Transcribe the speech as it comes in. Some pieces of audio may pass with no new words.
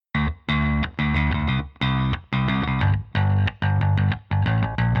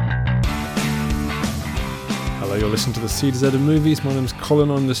You're listening to the C to Z of movies. My name's Colin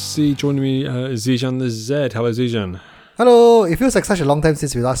on the C. Joining me is Zijan the Z. Hello, Zijan. Hello. It feels like such a long time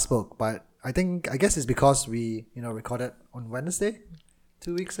since we last spoke, but I guess it's because we recorded on Wednesday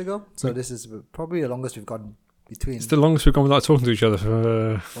 2 weeks ago. So this is probably the longest we've gone between. It's the longest we've gone without talking to each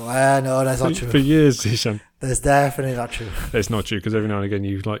other no, that's not true. For years, Zijan. That's definitely not true. It's not true because every now and again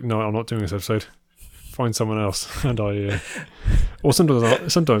you like, no, I'm not doing this episode. Find someone else, and or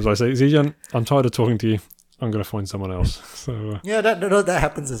sometimes I say, Zijan, I'm tired of talking to you. I'm going to find someone else. So yeah, that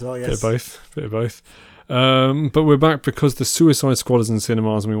happens as well. Yes, bit of both. But we're back because the Suicide Squad is in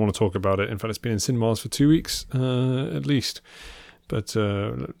cinemas, and we want to talk about it. In fact, it's been in cinemas for 2 weeks at least, but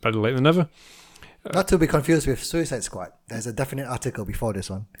better late than never. Not to be confused with Suicide Squad. There's a definite article before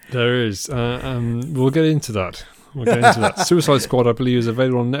this one. There is. We'll get into that. Suicide Squad, I believe, is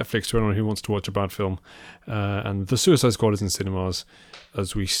available on Netflix to anyone who wants to watch a bad film. And the Suicide Squad is in cinemas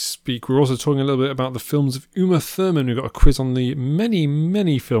as we speak. We're also talking a little bit about the films of Uma Thurman. We've got a quiz on the many,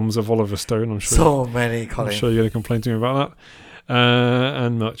 many films of Oliver Stone. I'm sure. So many, Colin. I'm sure you're going to complain to me about that.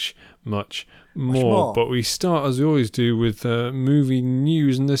 And much more. But we start, as we always do, with movie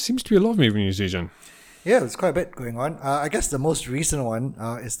news. And there seems to be a lot of movie news, Zijan. Yeah, there's quite a bit going on. I guess the most recent one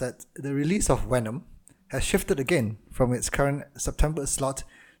is that the release of Venom has shifted again from its current September slot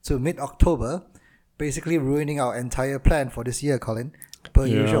to mid-October, basically ruining our entire plan for this year, Colin, per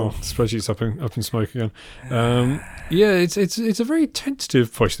usual. Spreadsheet's up in smoke again. It's a very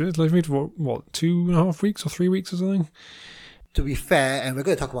tentative push. It's like what 2.5 weeks or 3 weeks or something? To be fair, and we're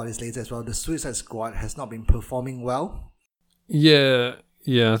going to talk about this later as well, the Suicide Squad has not been performing well. Yeah,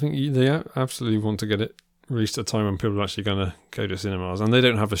 I think they absolutely want to get it released at a time when people are actually going to go to cinemas, and they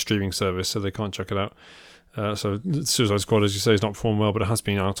don't have a streaming service, so they can't check it out. So Suicide Squad, as you say, is not performed well, but it has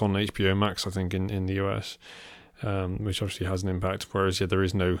been out on HBO Max, I think, in the US, which obviously has an impact. Whereas,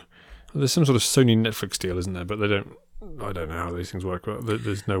 there's some sort of Sony Netflix deal, isn't there? But I don't know how these things work, but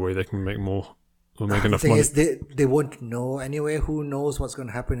there's no way they can make more or make enough money. The thing is, they won't know anyway. Who knows what's going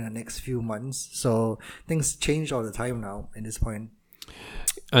to happen in the next few months? So things change all the time now at this point.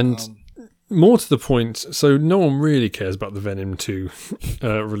 And more to the point, so no one really cares about the Venom 2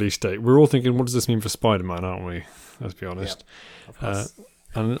 release date. We're all thinking, what does this mean for Spider-Man, aren't we? Let's be honest. Yeah, of course.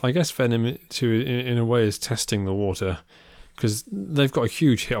 And I guess Venom 2, in a way, is testing the water, because they've got a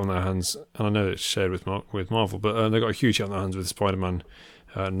huge hit on their hands, and I know it's shared with Marvel, but they've got a huge hit on their hands with Spider-Man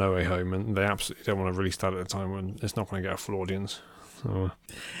No Way Home, and they absolutely don't want to release that at a time when it's not going to get a full audience. So,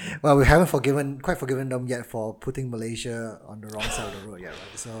 well, we haven't quite forgiven them yet for putting Malaysia on the wrong side of the road yet,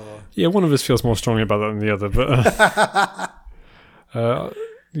 right? So yeah, one of us feels more strongly about that than the other, but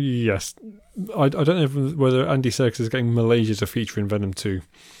yes, I don't know whether Andy Serkis is getting Malaysia to feature in Venom 2,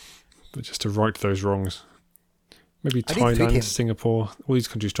 but just to right those wrongs. Maybe Thailand, Singapore, all these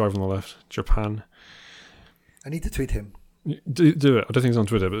countries drive on the left. Japan. I need to tweet him. Do it. I don't think he's on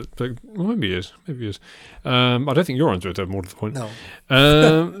Twitter, but well, maybe he is. I don't think you're on Twitter, more to the point. No.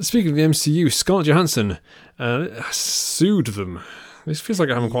 Speaking of the MCU, Scarlett Johansson sued them. This feels like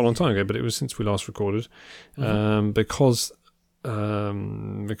it happened quite a long time ago, but it was since we last recorded. Because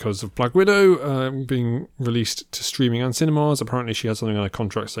of Black Widow being released to streaming and cinemas. Apparently she had something on her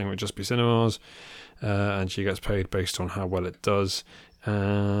contract saying it would just be cinemas, and she gets paid based on how well it does.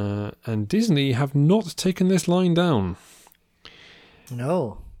 And Disney have not taken this line down.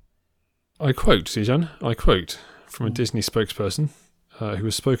 No. I quote, Zijan, from a Disney spokesperson who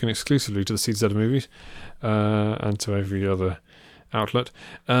has spoken exclusively to the CZ movies and to every other outlet.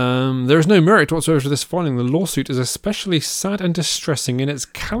 There is no merit whatsoever to this filing. The lawsuit is especially sad and distressing in its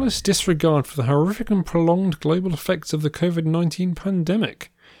callous disregard for the horrific and prolonged global effects of the COVID-19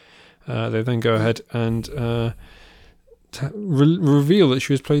 pandemic. They then go ahead and reveal that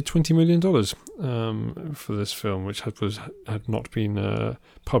she was paid $20 million for this film, which had not been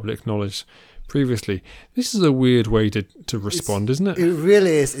public knowledge previously. This is a weird way to respond, isn't it? It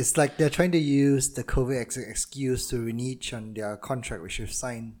really is. It's like they're trying to use the COVID excuse to renege on their contract which you've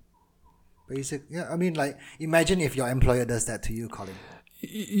signed. I mean, like, imagine if your employer does that to you, Colin.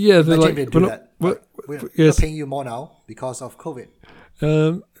 Yeah, they're imagine like, if they do that. We're paying you more now because of COVID.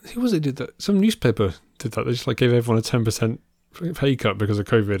 Who was it did that? Some newspaper did that. They just gave everyone a 10% pay cut because of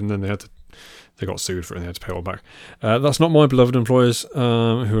COVID, and then they got sued for it and they had to pay it all back. That's not my beloved employers, who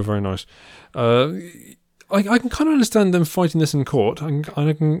are very nice. I can kind of understand them fighting this in court. I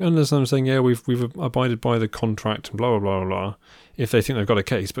can understand them saying, yeah, we've abided by the contract and blah, blah, blah, blah, if they think they've got a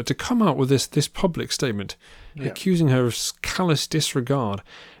case. But to come out with this public statement accusing her of callous disregard,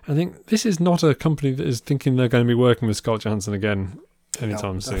 I think this is not a company that is thinking they're going to be working with Scarlett Johansson again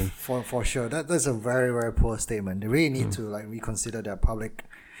anytime soon. For sure. That's a very, very poor statement. They really need to reconsider their public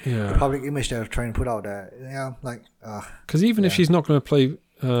Yeah. public image they're trying to put out there. Yeah, like Because even if she's not going to play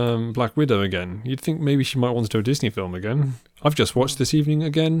Black Widow again, you'd think maybe she might want to do a Disney film again. I've just watched this evening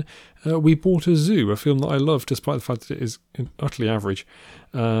again We Bought a Zoo, a film that I love despite the fact that it is utterly average.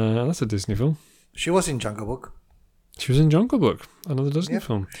 That's a Disney film. she was in Jungle Book. She was in Jungle Book, another Disney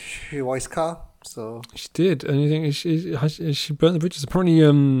film. She voiced Car, so She did. And you think, has she burnt the bridges?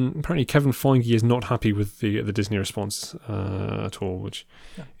 Apparently Kevin Feige is not happy with the Disney response at all, which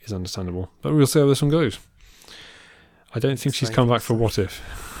is understandable. But we'll see how this one goes. I don't think she's come back for What If.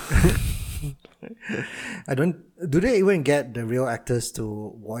 I don't. Do they even get the real actors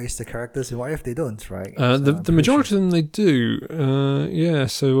to voice the characters? And what if they don't? Right. The majority of them they do. Yeah.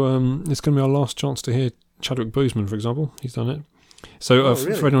 So it's going to be our last chance to hear Chadwick Boseman, for example. He's done it. So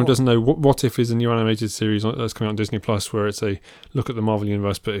really? for anyone who doesn't know, What If is a new animated series that's coming out on Disney Plus, where it's a look at the Marvel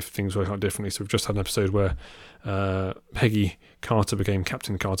universe, but if things work out differently. So we've just had an episode where Peggy Carter became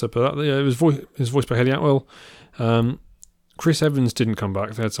Captain Carter, but it was voiced by Haley Atwell. Chris Evans didn't come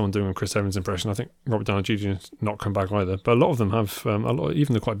back. They had someone doing a Chris Evans impression. I think Robert Downey Jr. has not come back either. But a lot of them have.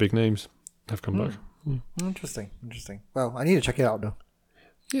 Even the quite big names have come back. Interesting. Well, I need to check it out though.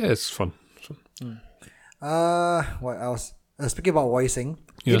 Yeah, it's fun. What else? Speaking about voicing,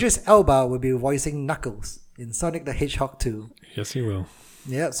 Yeah. Idris Elba will be voicing Knuckles in Sonic the Hedgehog 2. Yes, he will.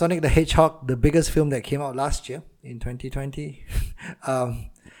 Yeah, Sonic the Hedgehog, the biggest film that came out last year in 2020.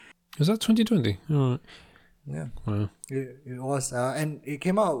 Is that 2020? All right. Yeah, Wow. it was, and it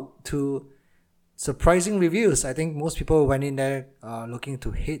came out to surprising reviews. I think most people went in there looking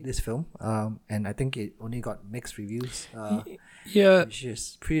to hate this film, and I think it only got mixed reviews. Yeah, Which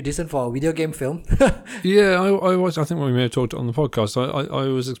is pretty decent for a video game film. yeah. I think we may have talked on the podcast. I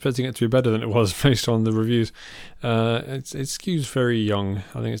was expecting it to be better than it was based on the reviews. It skews very young.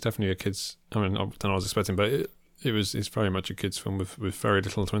 I think it's definitely a kids. I mean, not than I was expecting, but it's very much a kids film with very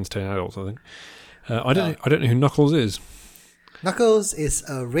little to entertain adults. I think. I don't know who Knuckles is. Knuckles is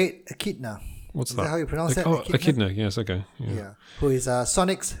a red echidna. What's Is that? that how you pronounce that? Oh, Echidna. Yes. Okay. Yeah. Who is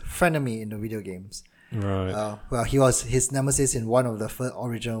Sonic's frenemy in the video games. Right. Well, he was his nemesis in one of the first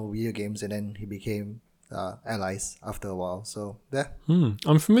original video games, and then he became allies after a while. So yeah.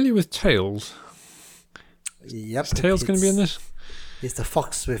 I'm familiar with Tails. Yep. Is Tails going to be in this? It's the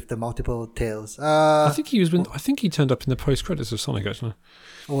fox with the multiple tails. I think he turned up in the post credits of Sonic actually.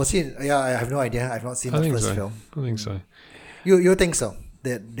 Was he? Yeah, I have no idea. I've not seen the first film. I think so. You think so?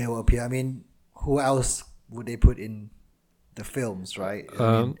 That they will appear? I mean, who else would they put in the films, right?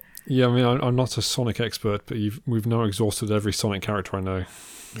 I'm not a Sonic expert, but we've now exhausted every Sonic character I know.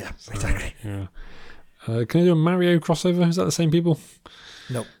 Yeah, exactly. Yeah. Can you do a Mario crossover? Is that the same people?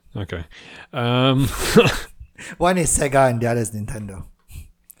 Nope. Okay. One is Sega and the other is Nintendo.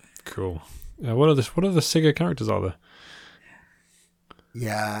 Cool. What other Sega characters are there?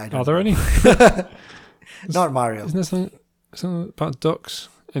 Yeah. I don't Are there any? Not Mario. Isn't there something about ducks?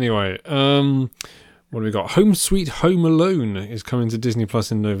 Anyway, what have we got? Home Sweet Home Alone is coming to Disney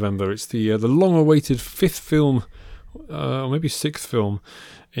Plus in November. It's the long-awaited fifth film, or maybe sixth film,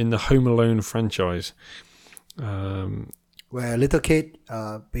 in the Home Alone franchise. Where a little kid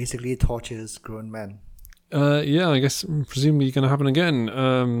basically tortures grown men. Yeah, I guess presumably going to happen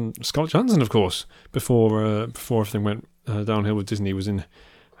again. Scarlett Johansson, of course, before everything went downhill with Disney, was in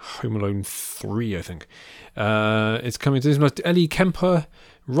Home Alone 3, I think. It's coming to Disney Plus. Ellie Kemper,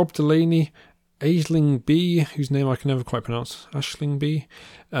 Rob Delaney, Aisling B, whose name I can never quite pronounce, Aisling B,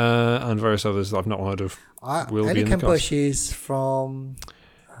 and various others that I've not heard of. Ellie Kemper, she's from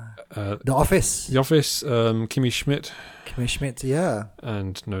The Office. The Office, Kimmy Schmidt. Kimmy Schmidt, yeah.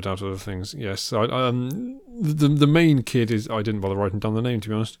 And no doubt other things, yes. The main kid is, I didn't bother writing down the name, to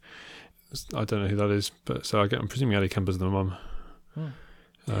be honest. I don't know who that is, but so I'm presuming Ellie Kemper's the mum.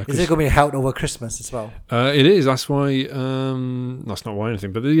 Is it going to be held over Christmas as well? It is. That's why. That's not why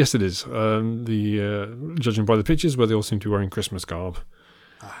anything, but yes, it is. Judging by the pictures, where they all seem to be wearing Christmas garb.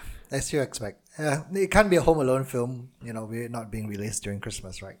 As you expect. It can't be a Home Alone film. We're not being released during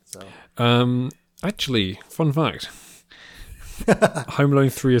Christmas, right? So. Actually, fun fact: Home Alone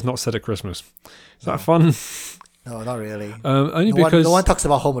 3 is not set at Christmas. Is that fun? No, not really. Only because no one talks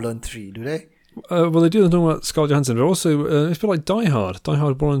about Home Alone 3, do they? Well, they do talk about Scarlett Johansson, but also it's a bit like Die Hard. Die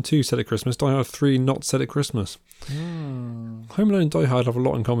Hard 1 and 2 set at Christmas. Die Hard 3 not set at Christmas. Home Alone and Die Hard have a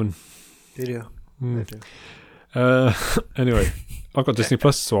lot in common. Did you? They do. Anyway, I've got Disney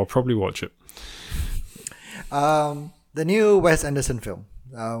Plus, so I'll probably watch it. The new Wes Anderson film.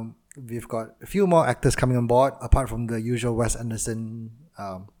 We've got a few more actors coming on board, apart from the usual Wes Anderson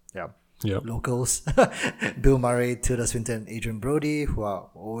locals. Bill Murray, Tilda Swinton, Adrian Brody, who are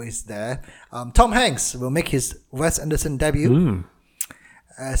always there. Tom Hanks will make his Wes Anderson debut.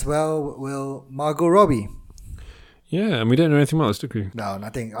 as well will Margot Robbie. Yeah, and we don't know anything about this, do we? No,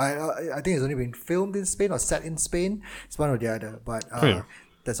 nothing. I think it's only been filmed in Spain or set in Spain. It's one or the other, but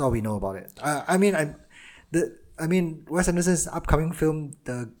that's all we know about it. I mean, Wes Anderson's upcoming film,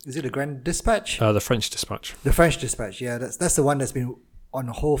 is it the Grand Dispatch? The French Dispatch. The French Dispatch. Yeah, that's the one that's been on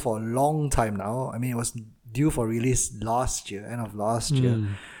hold for a long time now. I mean, it was due for release last year, end of last year,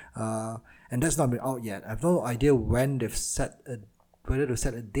 and that's not been out yet. I have no idea when they've whether to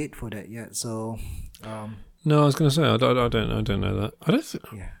set a date for that yet. So, no, I was going to say I don't know that.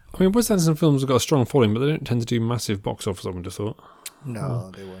 yeah. I mean, Wes Anderson films have got a strong following, but they don't tend to do massive box office, I would have thought.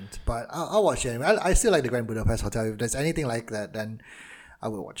 No, they won't. But I'll watch it anyway. I still like the Grand Budapest Hotel. If there's anything like that, then I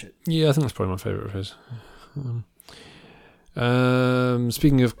will watch it. Yeah, I think that's probably my favourite of his.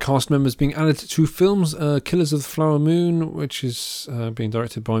 Speaking of cast members being added to 2 films, Killers of the Flower Moon, which is being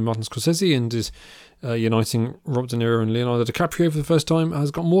directed by Martin Scorsese and is uniting Robert De Niro and Leonardo DiCaprio for the first time,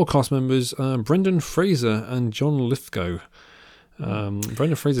 has got more cast members, Brendan Fraser and John Lithgow.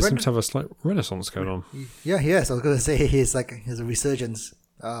 Brendan Fraser seems to have a slight renaissance going on. Yeah, he has. I was going to say he has a resurgence.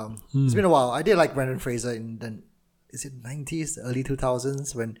 It's been a while. I did like Brendan Fraser in the 90s, early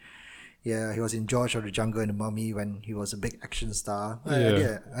 2000s when he was in George of the Jungle and the Mummy when he was a big action star.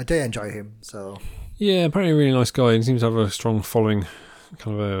 I did enjoy him. So yeah, apparently a really nice guy and seems to have a strong following.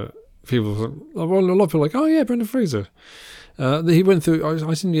 Kind of a lot of people are like, oh yeah, Brendan Fraser. He went through,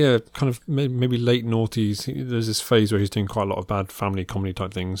 I think, kind of maybe late noughties. There's this phase where he's doing quite a lot of bad family comedy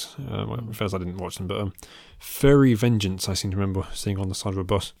type things. First, I didn't watch them, but Furry Vengeance, I seem to remember seeing on the side of a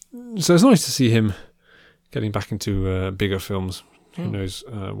bus. So it's nice to see him getting back into bigger films. Who knows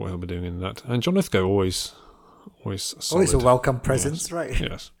what he'll be doing in that? And John Lithgow always solid. Always a welcome presence, right?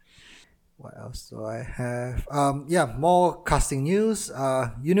 Yes. What else do I have? More casting news.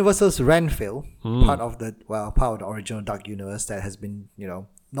 Universal's Renfield, part of the original Dark Universe that has been,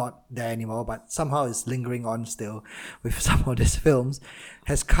 not there anymore, but somehow is lingering on still with some of these films,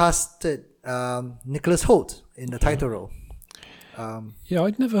 has casted Nicholas Hoult in the title role.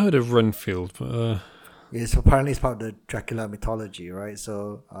 I'd never heard of Renfield, but apparently it's part of the Dracula mythology, right?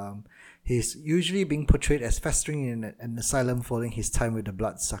 So he's usually being portrayed as festering in an asylum following his time with the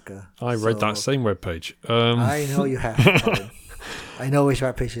Bloodsucker. I read that same webpage. I know you have. I know which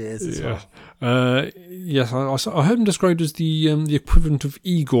webpage it is as well. Yes, I heard him described as the equivalent of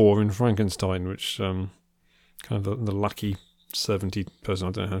Igor in Frankenstein, which kind of the lackey, servanty person.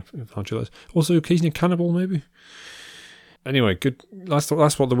 I don't know how to do that. Also, occasionally a cannibal, maybe. Anyway, good. That's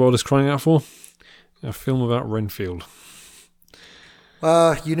what the world is crying out for. A film about Renfield.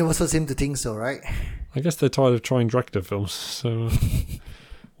 Universal seem to think so, right? I guess they're tired of trying Dracula films, so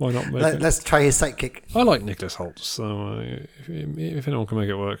why not make it? Let's try his sidekick. I like Nicholas Hoult, so if anyone can make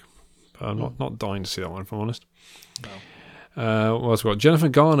it work. But I'm not dying to see that one, if I'm honest. No. What else we got? Jennifer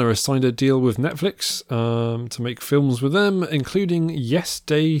Garner has signed a deal with Netflix to make films with them, including Yes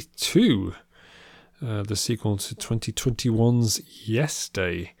Day 2, the sequel to 2021's Yes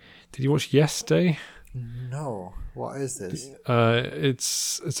Day. Did you watch Yes Day? No. What is this?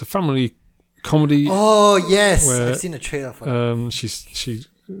 It's a family comedy. Oh yes, I've seen a trailer for it.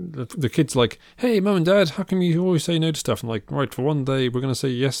 The kid's like, "Hey, Mum and Dad, how come you always say no to stuff?" I'm like, "Right, for one day, we're going to say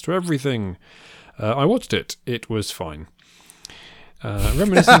yes to everything." I watched it. It was fine.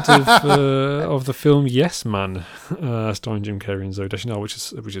 Reminiscent of the film Yes Man, starring Jim Carrey and Zooey Deschanel, which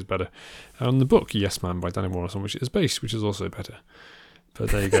is better. And the book Yes Man by Danny Morrison, which is based, which is also better. But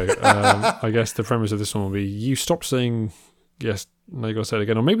there you go. I guess the premise of this one will be you stop saying yes, now you got to say it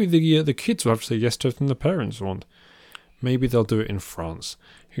again. Or maybe the kids will have to say yes to everything the parents want. Maybe they'll do it in France.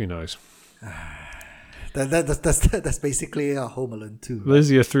 Who knows? That's basically a Home Alone 2.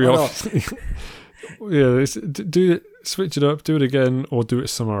 There's your 3 options. Yeah, do it, switch it up, do it again, or do it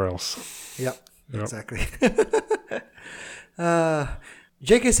somewhere else. Yep. Exactly.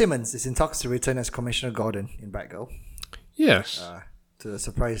 J.K. Simmons is in talks to return as Commissioner Gordon in Batgirl. Yes. To the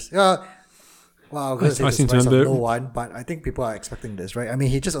surprise. Well, I was going to say the surprise of no one, but I think people are expecting this, right? I mean,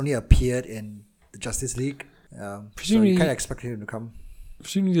 he just only appeared in the Justice League. So you can't expect him to come.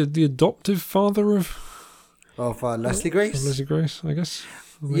 Presumably the adoptive father of Leslie Grace? Leslie Grace, I guess.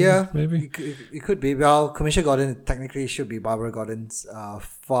 Maybe. It could be. Well, Commissioner Gordon technically should be Barbara Gordon's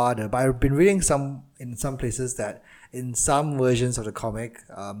father, but I've been reading in some places that in some versions of the comic,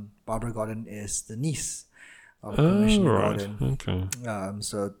 Barbara Gordon is the niece of Commissioner Gordon. Okay.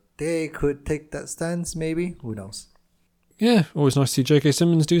 So they could take that stance, maybe. Who knows? Yeah, always nice to see J.K.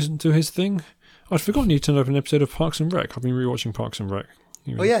 Simmons do his thing. I'd forgotten he turned up an episode of Parks and Rec. I've been rewatching Parks and Rec.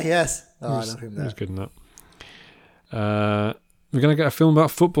 Yes. I love him there. He was good in that. We're going to get a film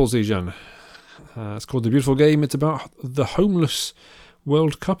about football, Zijan. It's called The Beautiful Game. It's about the homeless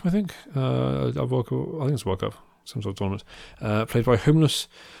World Cup, I think. I think it's World Cup, some sort of tournament. Played by homeless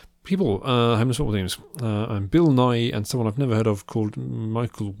people, homeless football teams. And Bill Nye and someone I've never heard of called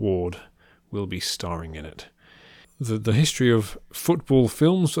Michael Ward will be starring in it. The history of football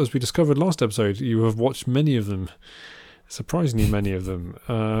films, as we discovered last episode, you have watched many of them. Surprisingly many of them.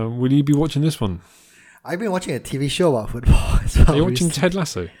 Will you be watching this one? I've been watching a TV show about football as well. Are you watching Ted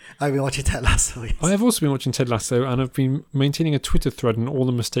Lasso? I've been watching Ted Lasso, yes. I have also been watching Ted Lasso, and I've been maintaining a Twitter thread on all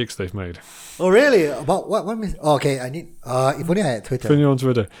the mistakes they've made. Oh, really? About what? Oh, okay, I need... if only I had Twitter. If only on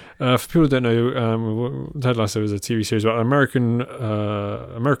Twitter. For people who don't know, Ted Lasso is a TV series about an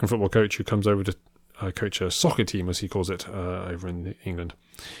American football coach who comes over to coach a soccer team, as he calls it, over in England.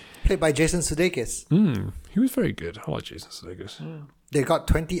 Played by Jason Sudeikis. He was very good. I like Jason Sudeikis. They got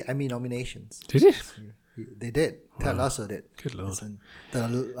 20 Emmy nominations. Did he? They did. Wow. Ted Lasso did. Good lord.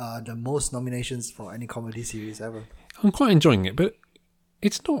 The most nominations for any comedy series ever. I'm quite enjoying it, but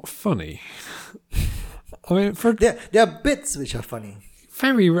it's not funny. I mean, there are bits which are funny.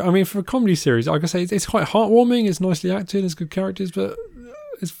 For a comedy series, like I say, it's quite heartwarming. It's nicely acted. There's good characters, but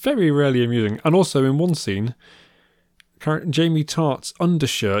it's very rarely amusing. And also, in one scene, Jamie Tartt's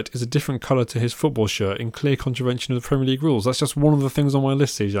undershirt is a different colour to his football shirt in clear contravention of the Premier League rules. That's just one of the things on my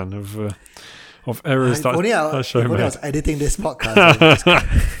list, Sijan, of errors that show made. I was editing this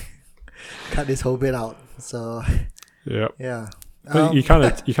podcast, cut this whole bit out. So yeah. You kind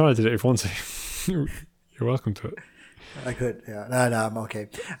of did it if you want to. You're welcome to it. I could. Yeah. No, I'm okay.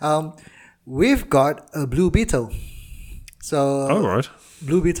 We've got a Blue Beetle. So. Oh, right.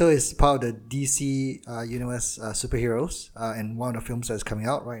 Blue Beetle is part of the DC universe superheroes, and one of the films that's coming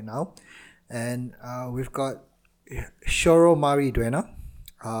out right now. And we've got Shoro Mari Duena,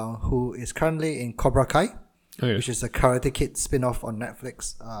 who is currently in Cobra Kai, which is a Karate Kid spin-off on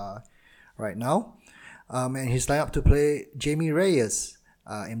Netflix right now. And he's lined up to play Jamie Reyes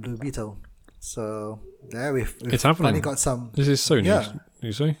in Blue Beetle. So there we've finally got some... This is Sony,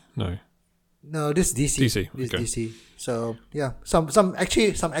 you say? No, this is DC. This is DC. So yeah, some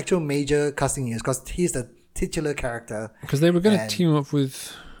actual major casting news because he's the titular character. Because they were going to team up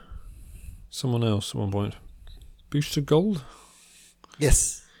with someone else at one point. Booster Gold.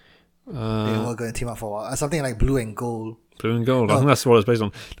 Yes. They were going to team up for a while. Something like Blue and Gold. Blue and Gold. I think that's what it's based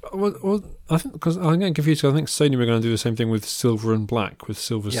on. Well, I think because I'm getting confused. I think Sony were going to do the same thing with Silver and Black, with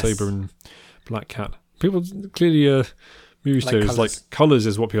Silver Saber and Black Cat. People clearly movie series like colours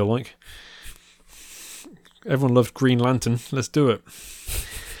is what people like. Everyone loved Green Lantern. Let's do it.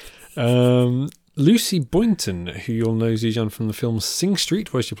 Lucy Boynton, who you'll know, Zijan, from the film Sing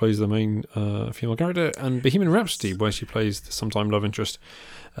Street, where she plays the main female character, and Bohemian Rhapsody, where she plays the sometime love interest.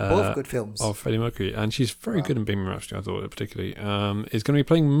 Both good films. Of Freddie Mercury. And she's very good in Bohemian Rhapsody, I thought, particularly. Is going to be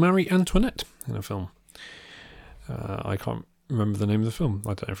playing Marie Antoinette in a film. I can't remember the name of the film.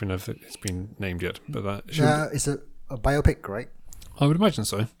 I don't know if it's been named yet. But it's a biopic, right? I would imagine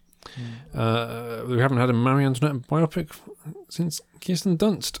so. We haven't had a Marie Antoinette biopic since Kirsten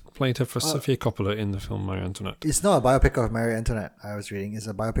Dunst played her for Sofia Coppola in the film Marie Antoinette. It's not a biopic of Marie Antoinette, I was reading. It's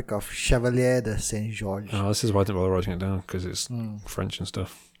a biopic of Chevalier de Saint Georges. Oh, this is why I didn't bother writing it down, because it's French and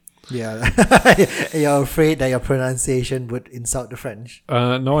stuff. Yeah. You're afraid that your pronunciation would insult the French?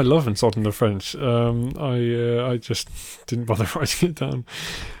 No, I love insulting the French. I just didn't bother writing it down.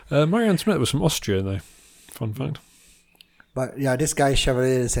 Marie Antoinette was from Austria, though. Fun fact. But yeah, this guy,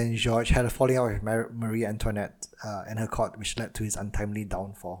 Chevalier de Saint Georges, had a falling out with Marie Antoinette and her court, which led to his untimely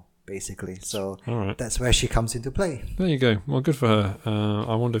downfall, basically. So that's where she comes into play. There you go. Well, good for her.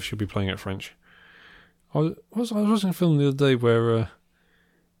 I wonder if she'll be playing it French. I was watching a film the other day where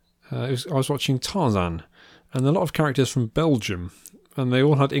I was watching Tarzan, and a lot of characters from Belgium, and they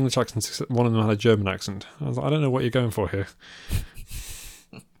all had English accents except one of them had a German accent. I was like, I don't know what you're going for here.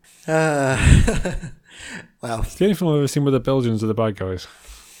 Well, it's the only film I've ever seen where the Belgians are the bad guys.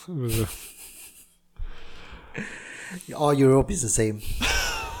 All Europe is the same.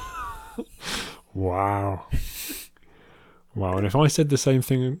 Wow. And if I said the same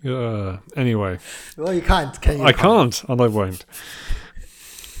thing, anyway. Well, you can't, can you? I can't, and I won't.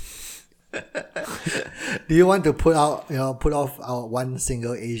 Do you want to put off our one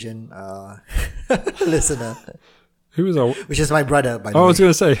single Asian listener? Who is our? Which is my brother, by the way. I was going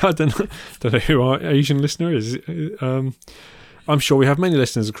to say, I don't know who our Asian listener is. I'm sure we have many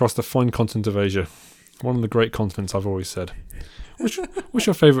listeners across the fine continent of Asia. One of the great continents, I've always said. What's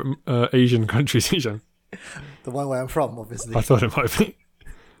your favourite Asian country, Zijan? The one where I'm from, obviously. I thought it might be.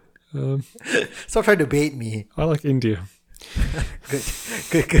 Stop trying to bait me. I like India.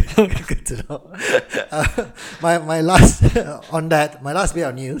 Good to know. My last bit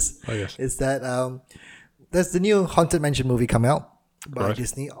of news is that there's the new Haunted Mansion movie coming out, by Right.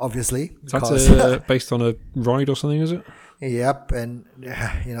 Disney, obviously. That's based on a ride or something, is it? Yep, and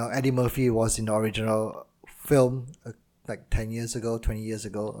Eddie Murphy was in the original film like 10 years ago, 20 years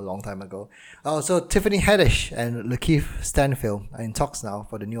ago, a long time ago. So Tiffany Haddish and Lakeith Stanfield are in talks now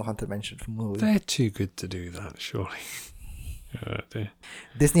for the new Haunted Mansion movie. They're too good to do that, surely.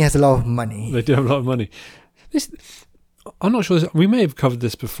 Disney has a lot of money. They do have a lot of money. I'm not sure. We may have covered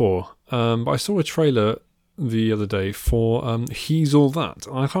this before, but I saw a trailer the other day for He's All That.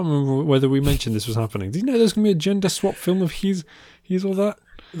 I can't remember whether we mentioned this was happening. Did you know there's going to be a gender swap film of He's All That?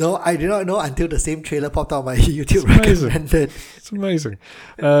 No, I did not know until the same trailer popped on my YouTube amazing. recommended. It's amazing.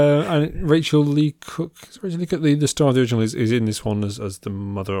 And Rachel Lee Cook, the star of the original, is in this one as the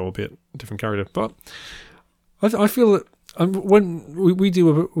mother, albeit a different character. But I feel that when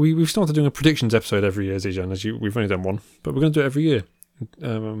we've started doing a predictions episode every year, Zijan, we've only done one, but we're going to do it every year.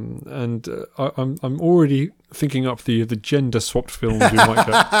 I'm already thinking up the gender swapped films we might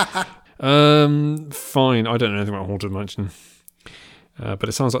get. Fine, I don't know anything about Haunted Mansion. But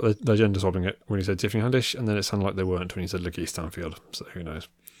it sounds like they're gender swapping it when he said Tiffany Haddish, and then it sounded like they weren't when he said Lakeith Stanfield, so who knows.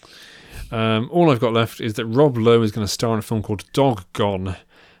 All I've got left is that Rob Lowe is going to star in a film called Dog Gone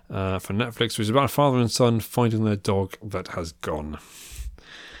for Netflix, which is about a father and son finding their dog that has gone.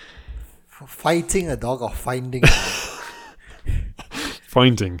 Fighting a dog or finding a dog?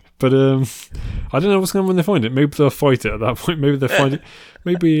 Finding. But I don't know what's going on when they find it. Maybe they'll fight it at that point. Maybe they'll find it.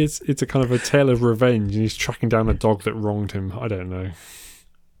 Maybe it's a kind of a tale of revenge and he's tracking down a dog that wronged him. I don't know.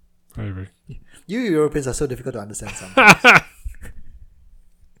 Maybe. You Europeans are so difficult to understand sometimes.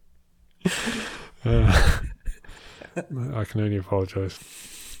 I can only apologise.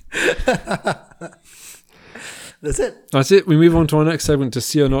 That's it. We move on to our next segment, to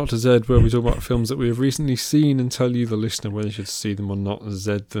C or Not to Z, where we talk about films that we have recently seen and tell you, the listener, whether you should see them or not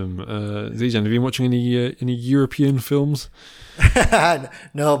Z them. Zijan, have you been watching any European films?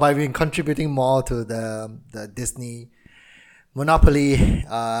 No, but I've been contributing more to the Disney monopoly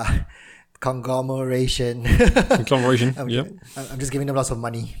conglomeration. Yep. I'm just giving them lots of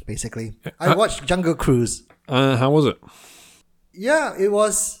money, basically. I watched Jungle Cruise. How was it? Yeah, it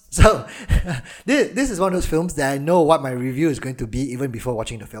was. So, this is one of those films that I know what my review is going to be even before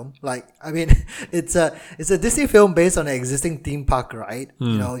watching the film. Like, I mean, it's a Disney film based on an existing theme park, right?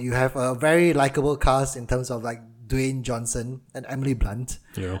 You have a very likable cast in terms of like Dwayne Johnson and Emily Blunt.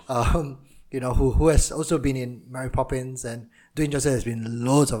 Yeah. Who has also been in Mary Poppins, and Dwayne Johnson has been in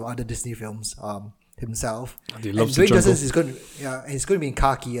loads of other Disney films himself. He loves and the Dwayne jungle. Johnson he's going to be in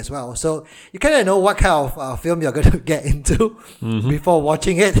Khaki as well. So you kind of know what kind of film you're going to get into before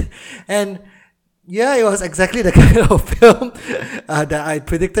watching it. And yeah, it was exactly the kind of film that I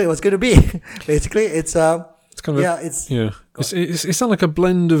predicted it was going to be. Basically, it's kind of It sounds like a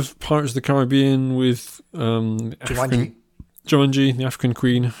blend of Pirates of the Caribbean with Jumanji, the African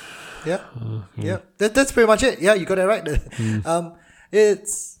Queen. Yeah. That's pretty much it. Yeah, you got it right.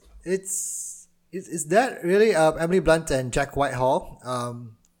 It's that really Emily Blunt and Jack Whitehall.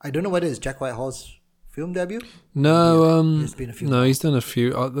 I don't know whether it's Jack Whitehall's film debut. No, it's been a few. No, he's done a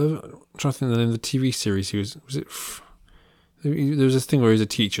few. I'm trying to think of the name of the TV series. There was this thing where he was a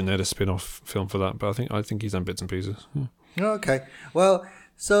teacher and they had a spin-off film for that, but I think he's done bits and pieces. Yeah. Okay. Well,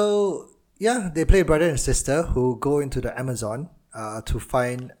 so yeah, they play brother and sister who go into the Amazon to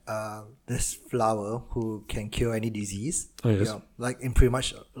find this flower who can cure any disease. Oh, yes. Like in pretty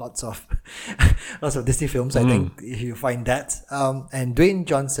much lots of Disney films, I think you find that. And Dwayne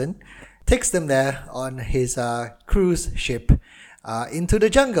Johnson takes them there on his cruise ship into the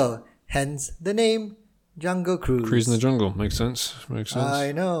jungle. Hence the name Jungle Cruise. Cruise in the jungle. Makes sense.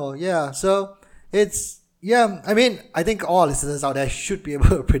 I know. Yeah. So it's I mean, I think all listeners out there should be able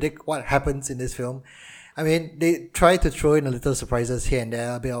to predict what happens in this film. I mean, they try to throw in a little surprises here and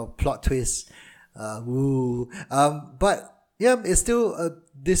there, a bit of plot twist, but yeah, it's still a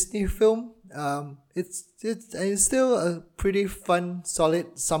Disney film. It's still a pretty fun,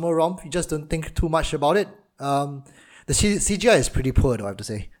 solid summer romp. You just don't think too much about it. The CGI is pretty poor, though, I have to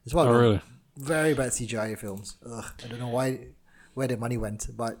say. It's one of really? Very bad CGI films. I don't know where the money went,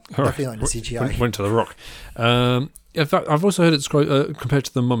 but definitely not in the CGI. Went to The Rock. In fact, I've also heard it's quite compared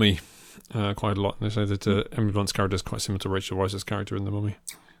to The Mummy. Quite a lot. They say that Emily Blunt's character is quite similar to Rachel Weisz's character in The Mummy.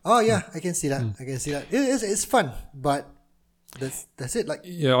 Oh yeah, I can see that. It's fun, but that's it. Like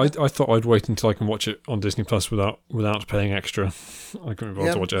I thought I'd wait until I can watch it on Disney Plus without paying extra. I couldn't be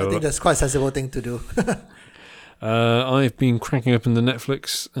able to watch it. I think that's quite a sensible thing to do. I've been cranking open the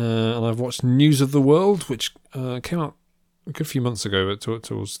Netflix and I've watched News of the World, which came out a good few months ago,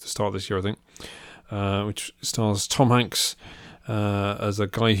 towards the start of this year, I think, which stars Tom Hanks as a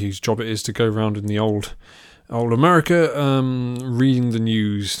guy whose job it is to go around in the old Old America, reading the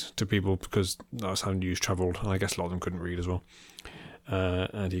news to people because that's how news travelled, and I guess a lot of them couldn't read as well.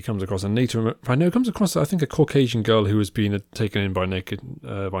 And he comes across I think a Caucasian girl who has been taken in by Native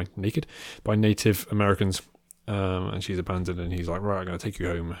Americans, and she's abandoned, and he's like, right, I'm going to take you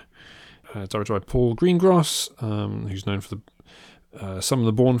home. Directed by Paul Greengrass, who's known for some of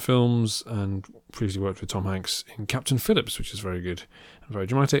the Bourne films, and previously worked with Tom Hanks in Captain Phillips, which is very good and very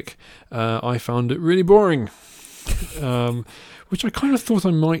dramatic. I found it really boring, which I kind of thought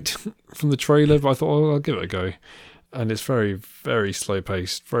I might from the trailer, but I thought, I'll give it a go. And it's very, very slow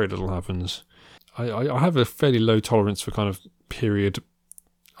paced. Very little happens. I have a fairly low tolerance for kind of period.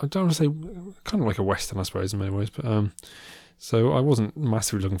 I don't want to say kind of like a Western, I suppose, in many ways. But so I wasn't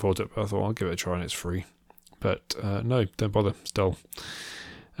massively looking forward to it. But I thought I'll give it a try, and it's free. But no, don't bother. It's dull.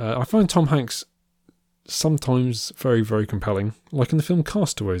 I find Tom Hanks sometimes very, very compelling, like in the film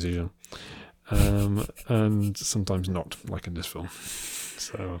Castaways, even, and sometimes not, like in this film.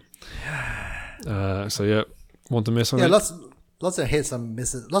 So yeah. Want to miss on it? Lots of hits and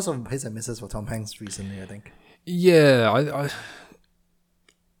misses. Lots of hits and misses for Tom Hanks recently, I think. Yeah, I'm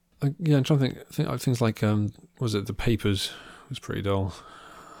trying to think of things like was it The Papers? Was pretty dull.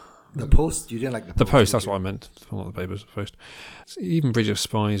 The Post? You didn't like The Post? That's what I meant. Not The Papers. The Post. Even Bridge of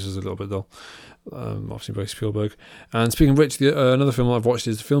Spies was a little bit dull. Obviously by Spielberg. And speaking of which, another film I've watched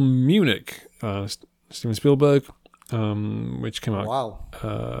is the film Munich. Steven Spielberg, which came out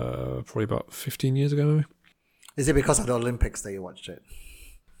probably about 15 years ago, maybe. Is it because of the Olympics that you watched it?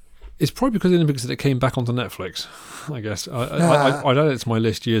 It's probably because of the Olympics that it came back onto Netflix, I guess. I added it to my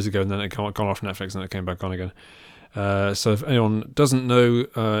list years ago, and then it gone off Netflix, and then it came back on again. So if anyone doesn't know,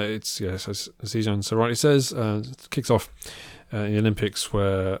 it's, as Zijan so rightly says, it kicks off in the Olympics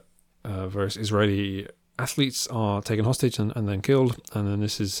where various Israeli athletes are taken hostage and then killed. And then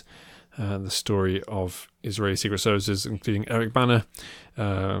this is the story of Israeli Secret Services, including Eric Bana,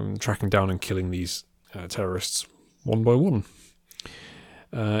 tracking down and killing these terrorists one by one.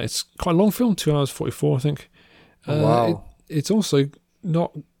 It's quite a long film, 2 hours 44, I think. Wow. It's also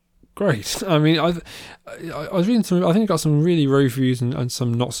not great. I mean, I was reading some. I think it got some really rave reviews and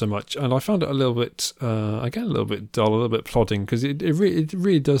some not so much. And I found it a little bit, again, a little bit dull, a little bit plodding, because it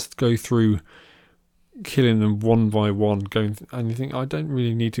really does go through killing them one by one, and you think, I don't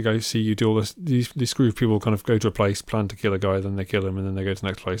really need to go see you do all this. These group of people kind of go to a place, plan to kill a guy, then they kill him, and then they go to the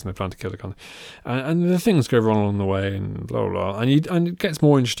next place and they plan to kill a guy, and the things go wrong along the way, and blah blah blah. And it gets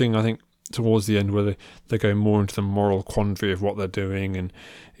more interesting, I think, towards the end, where they go more into the moral quandary of what they're doing, and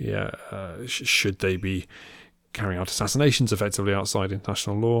should they be carrying out assassinations effectively outside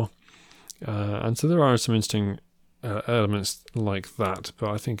international law? And so there are some interesting elements like that,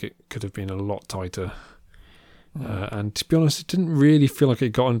 but I think it could have been a lot tighter. And to be honest, it didn't really feel like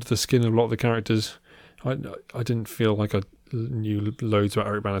it got under the skin of a lot of the characters. I didn't feel like I knew loads about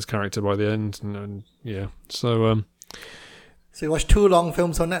Eric Bana's character by the end, and so. So you watched 2 long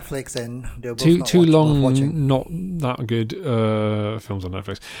films on Netflix, and they're both two long, not that good films on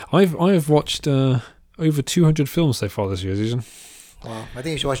Netflix. I have watched over 200 films so far this year, Susan. Wow, I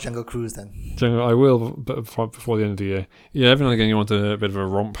think you should watch Jungle Cruise then. I will, but before the end of the year. Yeah, every now and again you want a bit of a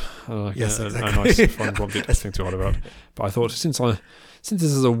romp, yes, exactly. a nice fun romp to think too hard about. But I thought since this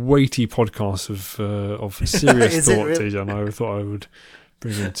is a weighty podcast of serious thought, really? Tijan, I thought I would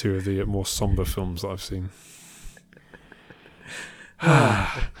bring in 2 of the more somber films that I've seen.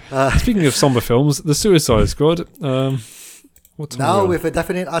 Speaking of somber films, The Suicide Squad. With a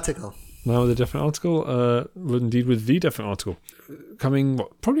definite article. Now with a definite article. Indeed, with the definite article. Coming,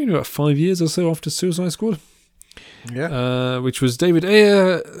 probably about 5 years or so after Suicide Squad. Yeah. Which was David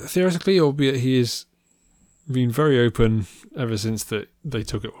Ayer, theoretically, albeit he has been very open ever since that they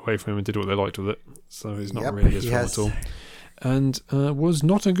took it away from him and did what they liked with it. So it's not really his film at all. And was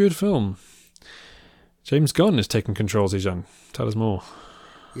not a good film. James Gunn is taking control, Zijan. Tell us more.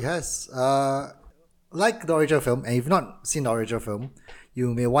 Yes. Like the original film, and if you've not seen the original film,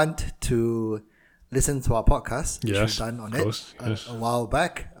 you may want to listen to our podcast, which we've done on a while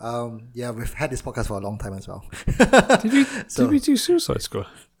back. We've had this podcast for a long time as well. Did we do Suicide Squad?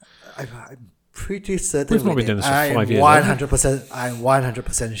 I'm pretty certain we've not been doing this for 5 years. 100%. I'm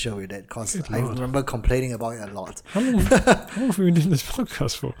 100% sure we did, because I remember complaining about it a lot. How long have we been doing this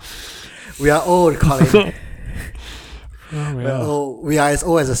podcast for? We are old, Colin. We are as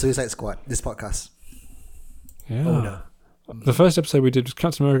old as the Suicide Squad, this podcast. Yeah. Older. The first episode we did was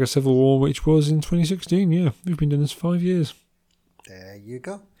Captain America Civil War, which was in 2016. Yeah, we've been doing this 5 years. There you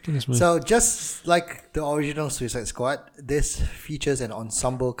go. Goodness me. So just like the original Suicide Squad, this features an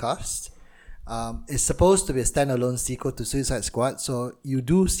ensemble cast. It's supposed to be a standalone sequel to Suicide Squad, so you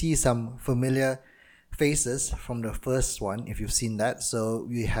do see some familiar faces from the first one, if you've seen that. So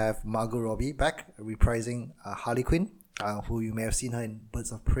we have Margot Robbie back reprising Harley Quinn, who you may have seen her in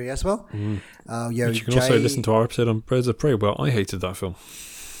Birds of Prey as well. Which you can also listen to our episode on Birds of Prey, where I hated that film.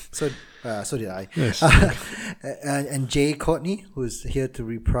 So did I. Yes. and Jay Courtney, who's here to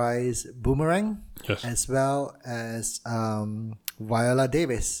reprise Boomerang, Yes. as well as Viola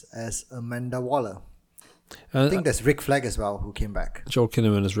Davis as Amanda Waller. I think there's Rick Flag as well, who came back. Joel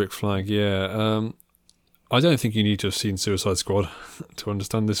Kinnaman as Rick Flag, yeah. I don't think you need to have seen Suicide Squad to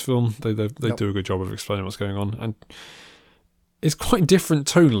understand this film. They Nope. do a good job of explaining what's going on, and it's quite different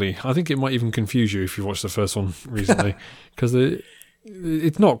tonally. I think it might even confuse you if you watched the first one recently, because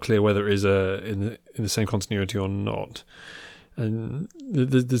it's not clear whether it is in the same continuity or not. And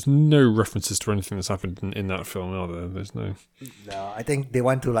there's no references to anything that's happened in that film, are there? There's no. No, I think they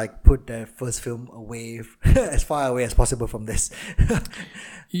want to put their first film away, as far away as possible from this.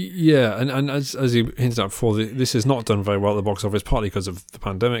 Yeah, and as you hinted at before, this is not done very well at the box office, partly because of the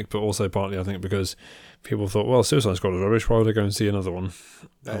pandemic, but also partly, I think, because people thought, well, Suicide Squad is rubbish, why would I go and see another one?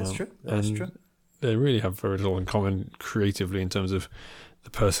 That's true. That's true. They really have very little in common creatively in terms of the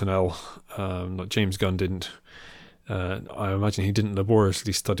personnel. Like James Gunn didn't. I imagine he didn't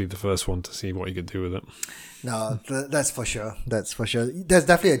laboriously study the first one to see what he could do with it. No, that's for sure. That's for sure. There's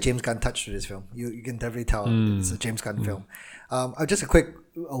definitely a James Gunn touch to this film. You can definitely tell it's a James Gunn film. Just a quick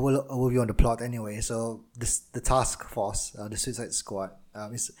overview on the plot anyway. So the task force, the Suicide Squad,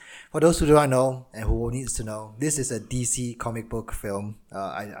 is, for those who do not know and who needs to know, this is a DC comic book film.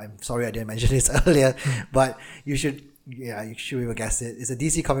 I'm sorry I didn't mention this earlier, but you should be able to guess it. It's a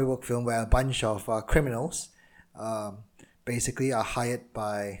DC comic book film where a bunch of criminals basically are hired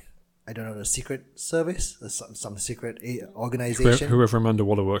by, I don't know, the Secret Service, or some secret organization. Whoever Amanda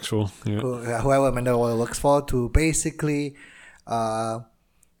Waller works for. Yeah. Whoever Amanda Waller works for, to basically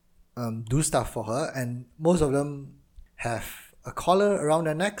do stuff for her. And most of them have a collar around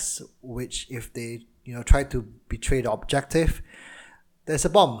their necks, which if they try to betray the objective, there's a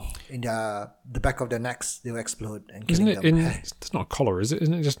bomb in the back of their necks. They'll explode and killing them. It's not a collar, is it?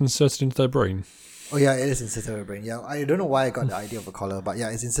 Isn't it just inserted into their brain? Oh yeah, it is inserted in their brain. Yeah, I don't know why I got the idea of a collar, but yeah,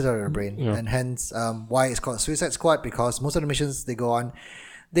 it's inserted in their brain, and hence why it's called Suicide Squad, because most of the missions they go on,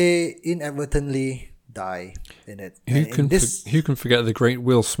 they inadvertently die in it. Who can forget the great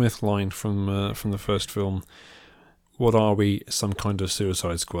Will Smith line from the first film? What are we? Some kind of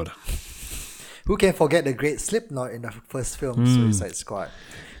Suicide Squad? Who can forget the great Slipknot in the first film, Suicide Squad?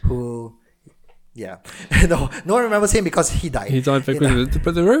 Who. Yeah, no one remembers him because he died. He died very quickly.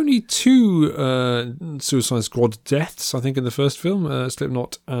 But there were only two Suicide Squad deaths, I think, in the first film.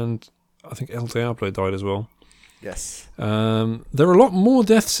 Slipknot and I think El Diablo died as well. Yes. There are a lot more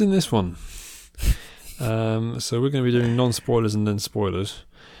deaths in this one. So we're going to be doing non-spoilers and then spoilers.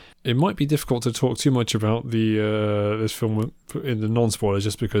 It might be difficult to talk too much about this film in the non-spoilers,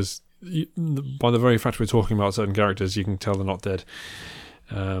 just because by the very fact we're talking about certain characters, you can tell they're not dead.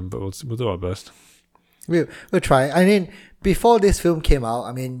 But we'll do our best. We'll try. I mean, before this film came out,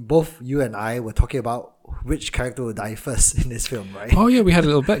 I mean, both you and I were talking about which character would die first in this film, right? Oh yeah, we had a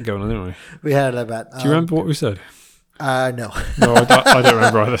little bet going on, didn't we? We had a little bet. Do you remember what we said? No. No, I don't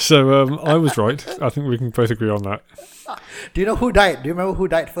remember either. So I was right. I think we can both agree on that. Do you know who died? Do you remember who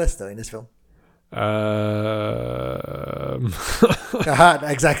died first, though, in this film?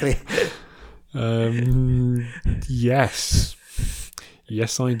 Exactly. Yes.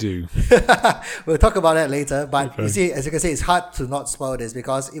 Yes, I do. We'll talk about that later. But You see, as you can see, it's hard to not spoil this,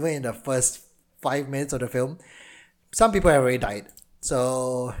 because even in the first 5 minutes of the film, some people have already died.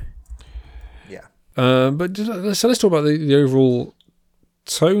 So, yeah. So let's talk about the overall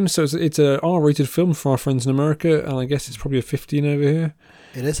tone. So it's a R-rated film for our friends in America, and I guess it's probably a 15 over here.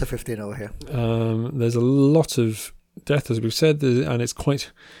 It is a 15 over here. There's a lot of death, as we've said, and it's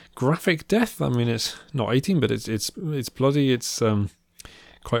quite graphic death. I mean, it's not 18, but it's bloody. It's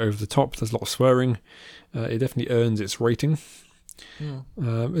quite over the top. There's a lot of swearing. It definitely earns its rating.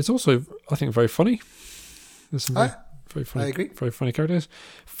 It's also, I think, very funny. There's some very funny, I agree. Very funny characters.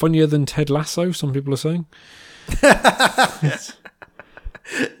 Funnier than Ted Lasso, some people are saying.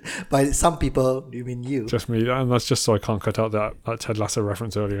 By some people, you mean you? Just me, and that's just so I can't cut out that Ted Lasso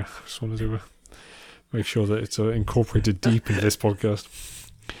reference earlier. I just wanted to make sure that it's incorporated deep in this podcast.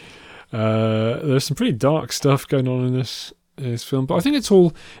 There's some pretty dark stuff going on in this film, but I think it's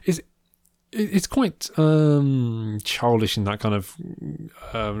quite childish in that kind of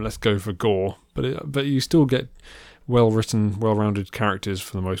let's go for gore, but you still get well-written, well-rounded characters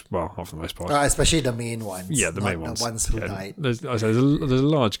for the most, well, not for the most part. Especially the main ones. Yeah, the main ones. The ones who died. There's a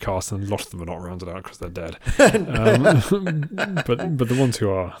large cast, and a lot of them are not rounded out because they're dead. But the ones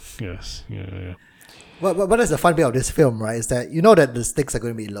who are, yes, yeah. But that's the fun bit of this film, right? Is that you know that the stakes are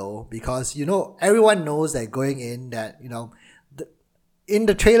going to be low because everyone knows that going in that in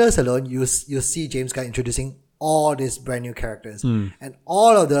the trailers alone you see James Gunn introducing all these brand new characters, and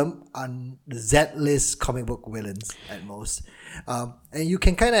all of them are the Z-list comic book villains at most, and you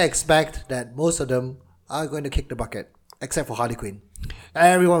can kind of expect that most of them are going to kick the bucket, except for Harley Quinn.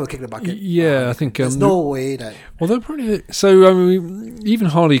 Everyone will kick the bucket. Yeah, I think there's no way that. Well, they're probably so. I mean, even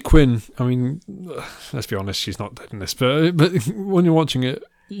Harley Quinn. I mean, let's be honest, she's not dead in this. But when you're watching it,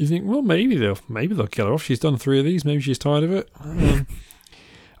 you think, well, maybe they'll kill her off. She's done 3 of these. Maybe she's tired of it.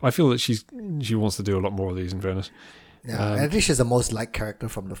 I feel that she wants to do a lot more of these. In fairness, yeah, and I think she's the most liked character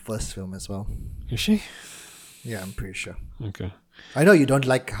from the first film as well. Is she? Yeah, I'm pretty sure. Okay. I know you don't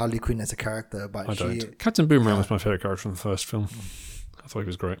like Harley Quinn as a character, but I don't. Captain Boomerang was my favorite character from the first film. I thought he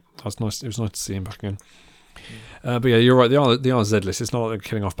was great. It was nice to see him back again. But yeah, you're right. They are Z-list. It's not like they're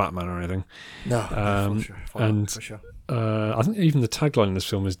killing off Batman or anything. No, for sure. I think even the tagline in this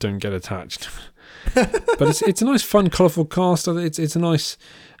film is "Don't get attached." But it's a nice, fun, colourful cast. It's a nice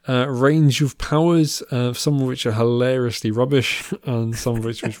range of powers. Some of which are hilariously rubbish, and some of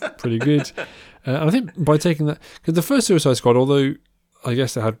which are pretty good. I think by taking that, because the first Suicide Squad, although I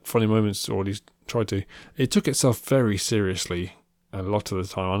guess it had funny moments, or at least tried to, it took itself very seriously a lot of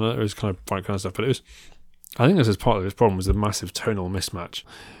the time. I know it was kind of bright kind of stuff, but I think this is part of this problem was the massive tonal mismatch.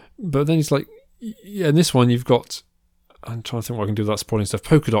 But then it's like, yeah, in this one you've got, I'm trying to think what I can do without spoiling stuff.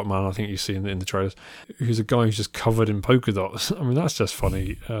 Polka Dot Man, I think you see in the trailers, who's a guy who's just covered in polka dots. I mean, that's just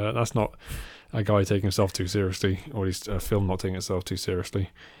funny. That's not a guy taking himself too seriously, or at least a film not taking itself too seriously.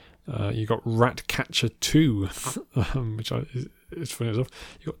 You got Ratcatcher 2, which is funny enough.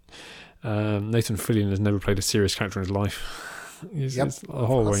 You got Nathan Fillion has never played a serious character in his life. It's a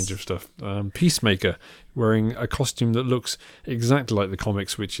whole range of stuff. Peacemaker wearing a costume that looks exactly like the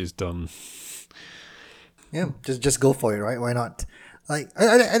comics, which is done. Yeah, just go for it, right? Why not? Like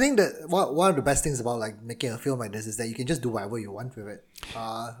I think that one of the best things about like making a film like this is that you can just do whatever you want with it.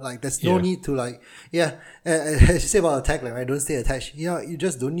 Like there's no need to like as you say about the tagline, right? Don't stay attached. You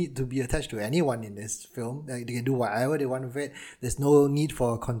just don't need to be attached to anyone in this film. Like they can do whatever they want with it. There's no need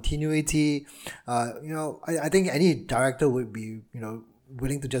for continuity. I think any director would be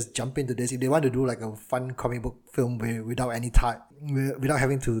willing to just jump into this if they want to do like a fun comic book film without having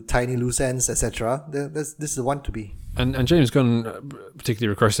to tie any loose ends, etc. This is the one to be. And James Gunn particularly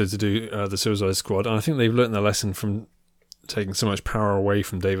requested to do the Suicide Squad, and I think they've learnt their lesson from taking so much power away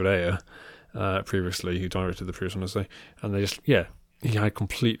from David Ayer previously, who directed the previous one, I say, and they just he had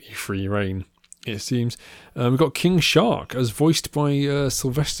completely free reign. It seems we've got King Shark as voiced by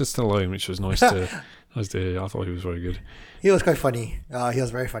Sylvester Stallone, which was nice to hear. I thought he was very good. He was quite funny. He was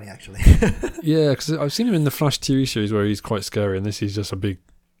very funny, actually. Yeah, because I've seen him in the Flash TV series where he's quite scary, and this he's just a big,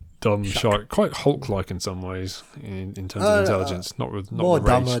 dumb shark. Quite Hulk-like in some ways, in terms of intelligence. Not more with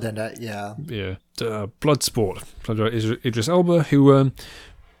dumber rage. than that, yeah. Yeah. Bloodsport, played by Idris Elba, who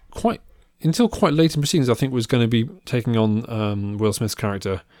until quite late in proceedings, I think was going to be taking on Will Smith's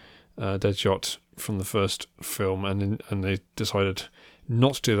character, Deadshot, from the first film, and they decided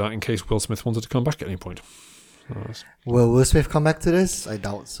not to do that in case Will Smith wanted to come back at any point. Will Will Smith come back to this? I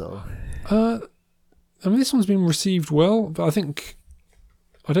doubt so. I mean, this one's been received well, but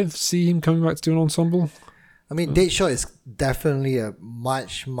I don't see him coming back to do an ensemble. I mean, Deadshot is definitely a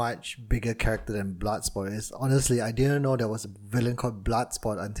much, much bigger character than Bloodsport. Honestly, I didn't know there was a villain called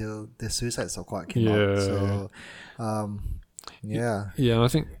Bloodsport until the Suicide Squad came out. So, yeah. Yeah, I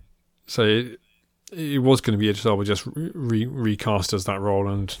think so. It was going to be Idris Elba just recast as that role,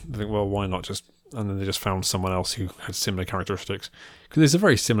 and I think, well, why not just? And then they just found someone else who had similar characteristics, because it's a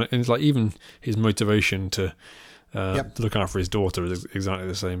very similar. And it's like even his motivation to look after his daughter is exactly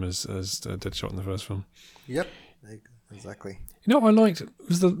the same as Deadshot in the first film. Yep, exactly. You know what I liked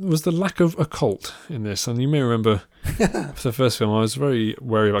was the lack of occult in this, and you may remember for the first film I was very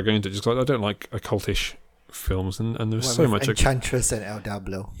wary about going into it just because I don't like occultish films, and there was so much Enchantress and El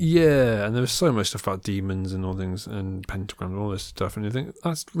Diablo. Yeah, and there was so much stuff about demons and all things and pentagram and all this stuff, and you think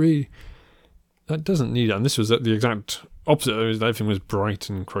that doesn't need it. And this was the exact opposite. Everything was bright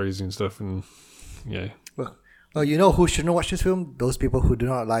and crazy and stuff, and yeah. Well, you know who shouldn't watch this film? Those people who do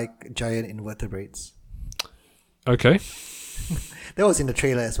not like giant invertebrates. Okay. That was in the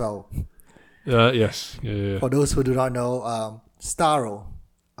trailer as well. Yes. Yeah. For those who do not know, Starro.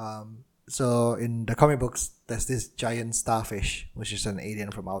 So in the comic books, there's this giant starfish, which is an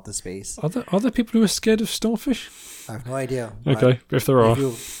alien from outer space. Are there people who are scared of starfish? I have no idea. Okay, if there are.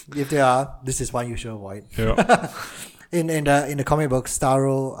 If there are, this is one you should avoid. Yeah. In the comic book,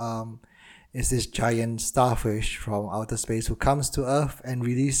 Starro is this giant starfish from outer space who comes to Earth and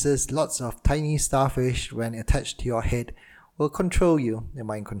releases lots of tiny starfish when attached to your head will control you. They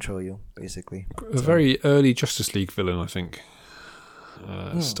might control you, basically. A very early Justice League villain, I think.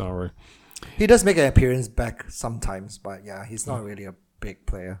 Starro. He does make an appearance back sometimes, but yeah, he's not really a big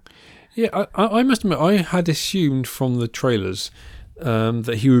player. Yeah, I must admit, I had assumed from the trailers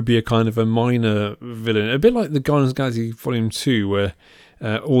that he would be a kind of a minor villain, a bit like the Guardians of the Galaxy Volume 2, where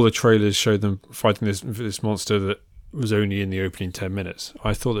all the trailers showed them fighting this monster that was only in the opening 10 minutes.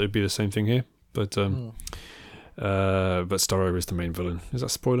 I thought it would be the same thing here, but Starro is the main villain. Is that a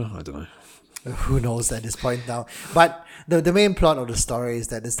spoiler? I don't know. Who knows at this point now? But the main plot of the story is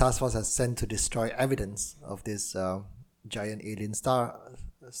that this task force has sent to destroy evidence of this giant alien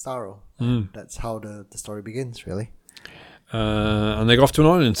Starro. That's how the story begins, really. And they go off to an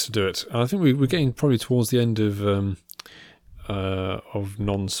island to do it. I think we're getting probably towards the end of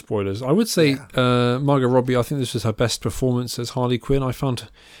non-spoilers. I would say Margot Robbie, I think this was her best performance as Harley Quinn. I found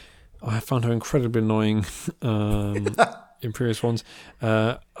her incredibly annoying in previous ones.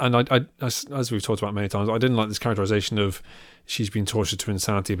 And I, as we've talked about many times, I didn't like this characterization of she's been tortured to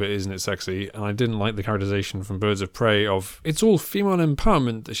insanity, but isn't it sexy? And I didn't like the characterization from Birds of Prey of it's all female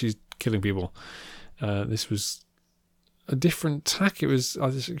empowerment that she's killing people. This was a different tack.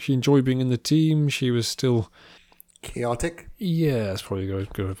 She enjoyed being in the team. She was still chaotic. Yeah, that's probably good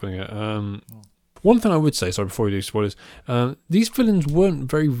way of putting it. One thing I would say, sorry, before we do spoilers, these villains weren't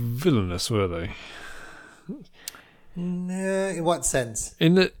very villainous, were they? In what sense?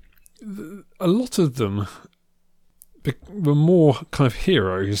 In that a lot of them were more kind of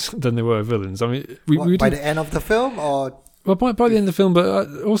heroes than they were villains. I mean, by the end of the film, or well, by the end of the film, but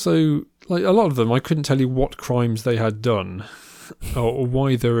also like a lot of them, I couldn't tell you what crimes they had done or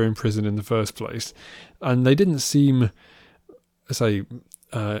why they were in prison in the first place, and they didn't seem, say,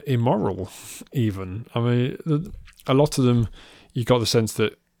 immoral. Even I mean, a lot of them, you got the sense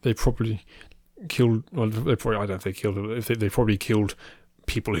that they probably killed. Well, I don't know if they killed. If they probably killed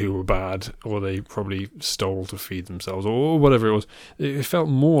people who were bad, or they probably stole to feed themselves, or whatever it was. It felt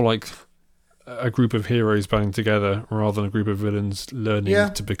more like a group of heroes banding together rather than a group of villains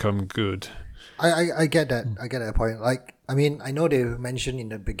learning to become good. I get that. I get that point. Like, I mean, I know they mentioned in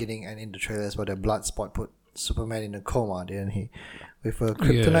the beginning and in the trailers where the blood spot put Superman in a coma, didn't he? With a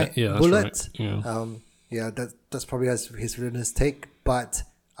kryptonite bullet. Right. Yeah. That's probably his villainous take. But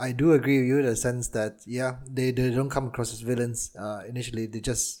I do agree with you in the sense that they don't come across as villains initially. They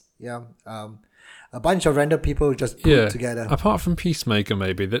just a bunch of random people just put together. Apart from Peacemaker,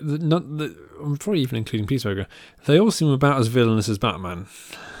 maybe probably even including Peacemaker, they all seem about as villainous as Batman.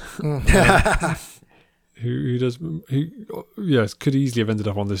 Who could easily have ended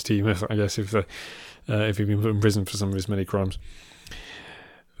up on this team if he'd been put in prison for some of his many crimes.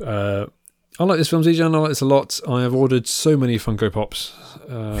 I like this film, Zijan. I like this a lot. I have ordered so many Funko Pops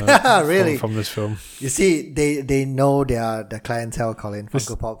really? from this film. You see, they know their clientele, Colin.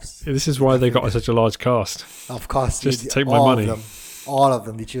 Funko Pops. This is why they got such a large cast. Of course. Just to take my money. All of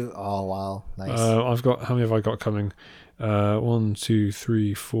them. Did you? Oh, wow. Nice. I've got, how many have I got coming? 1, 2,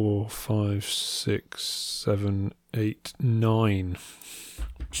 3, 4, 5, 6, 7, 8, 9.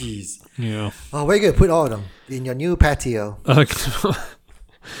 Jeez. Yeah. Oh, where are you going to put all of them? In your new patio?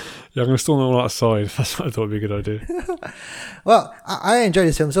 Yeah, I'm going to store them all outside. That's what I thought would be a good idea. Well, I enjoyed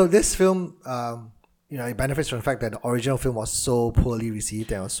this film. So this film, it benefits from the fact that the original film was so poorly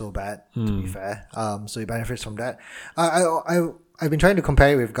received and was so bad, to be fair. So it benefits from that. I've been trying to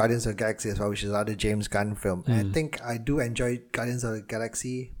compare it with Guardians of the Galaxy as well, which is another James Gunn film. And I think I do enjoy Guardians of the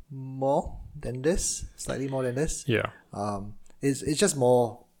Galaxy more than this, slightly more than this. Yeah. It's just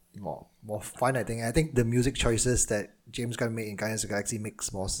more fun, I think. I think the music choices that James Gunn made in Guardians of the Galaxy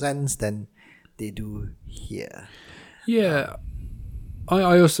makes more sense than they do here. Yeah.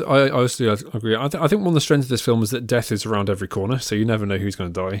 I also agree. I think one of the strengths of this film is that death is around every corner, so you never know who's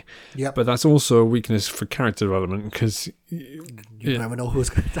going to die. Yep. But that's also a weakness for character development because you never know who's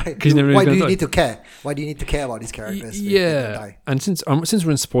going to die. Why do you need to care? Why do you need to care about these characters? Yeah. And since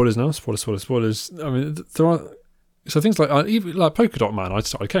we're in spoilers now, spoilers. I mean, there are. So things like even like Polka Dot Man, I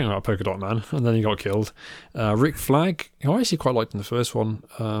started caring about Polka Dot Man, and then he got killed. Rick Flag, who I actually quite liked in the first one,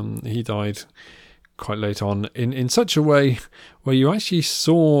 he died quite late on in such a way where you actually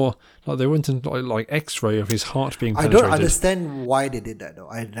saw like they went and like X-ray of his heart being penetrated. I don't understand why they did that though.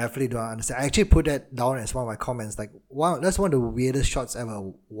 I definitely don't understand. I actually put that down as one of my comments. Like, wow, that's one of the weirdest shots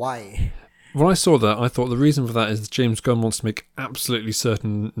ever. Why? When I saw that, I thought the reason for that is James Gunn wants to make absolutely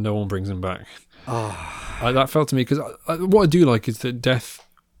certain no one brings him back. That felt to me because what I do like is that death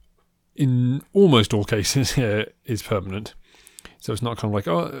in almost all cases here is permanent. So it's not kind of like,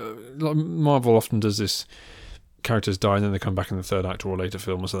 like Marvel often does this, characters die and then they come back in the third act or a later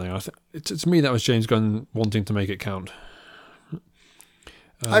film or something. I think to me that was James Gunn wanting to make it count.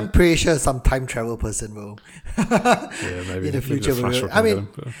 I'm pretty sure some time travel person will Yeah, maybe in the future. Flash I mean,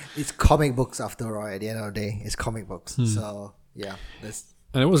 it's comic books after all. At the end of the day, it's comic books. So yeah,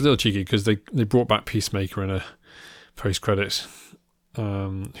 and it was a little cheeky because they brought back Peacemaker in a post credits,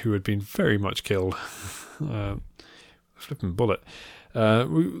 who had been very much killed. Flipping bullet.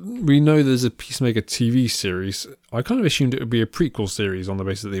 We know there's a Peacemaker TV series. I kind of assumed it would be a prequel series on the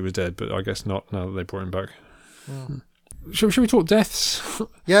basis that he was dead, but I guess not now that they brought him back. Should we talk deaths?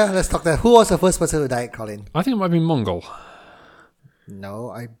 Yeah, let's talk that. Who was the first person who died, Colin? I think it might be Mongol. No,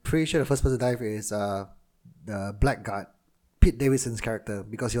 I'm pretty sure the first person who died is the Blackguard, Pete Davidson's character,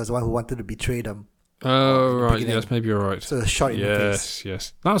 because he was the one who wanted to betray them. Oh, right. Yes, maybe you're right. So a shot in the face.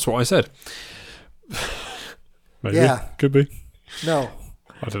 Yes. That's what I said. Maybe. Yeah. Could be. No.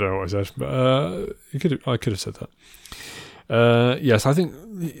 I don't know what I said, but I could have said that. Yes, I think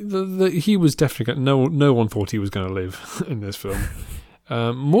he was definitely no one thought he was going to live in this film.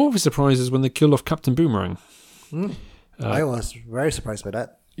 More of a surprise is when they killed off Captain Boomerang. I was very surprised by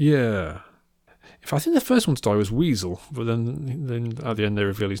that. Yeah. I think the first one to die was Weasel, but then at the end they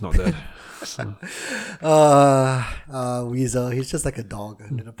reveal he's not dead. So. Weasel, he's just like a dog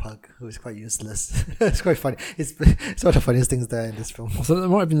and a pug who's quite useless. It's quite funny. It's one of the funniest things there in this film. So that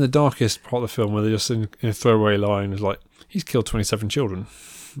might have been the darkest part of the film, where they just in a throwaway line is like, he's killed 27 children.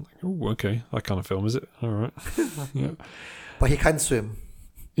 Like, oh, okay, that kind of film, is it? All right. Yeah. But he can't swim.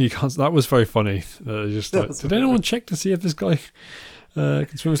 He can't. That was very funny. Just like, did anyone check to see if this guy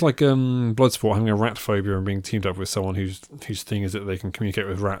can swim? It's like Bloodsport having a rat phobia and being teamed up with someone whose thing is that they can communicate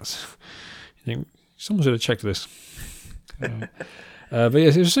with rats. You think someone should have checked this. But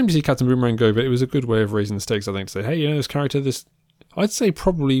yes, it was a shame to see Captain Boomerang go, but it was a good way of raising the stakes, I think, to say, hey, this character, I'd say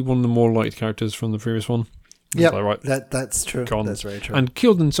probably one of the more liked characters from the previous one. Yeah, right, that's true. gone. That's very true. And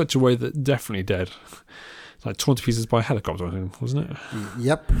killed in such a way that definitely dead. Like torn to pieces by a helicopter, wasn't it?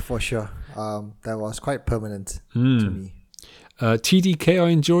 Yep, for sure. That was quite permanent to me. TDK I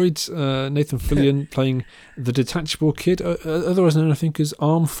enjoyed. Nathan Fillion playing the detachable kid, otherwise known I think as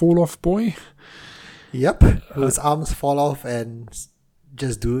Arm Fall Off Boy. Yep, whose arms fall off and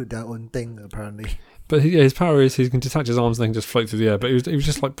just do their own thing apparently. But his power is he can detach his arms and they can just float through the air. But he was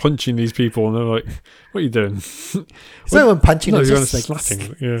just like punching these people, and they're like, "What are you doing?" It's not even punching them, just like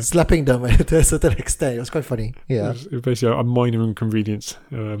slapping them to a certain extent. It was quite funny. Yeah, it was basically a minor inconvenience,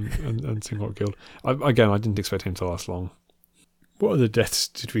 and seeing what killed. I didn't expect him to last long. What other deaths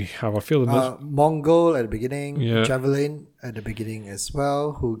did we have? I feel the most... Mongol at the beginning, Javelin at the beginning as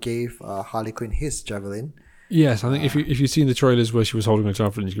well, who gave Harley Quinn his javelin. Yes, I think if you've seen the trailers where she was holding a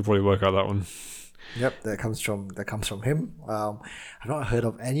javelin, you could probably work out that one. Yep, that comes from him. I've not heard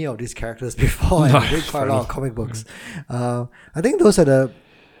of any of these characters before. And I read quite a lot of comic books. I think those are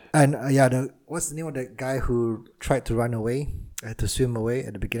what's the name of the guy who tried to run away? To swim away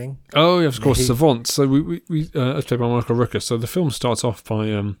at the beginning. Oh, yeah, of course, Savant. So we played by Michael Rooker. So the film starts off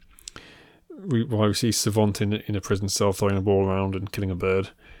by we see Savant in a prison cell throwing a ball around and killing a bird,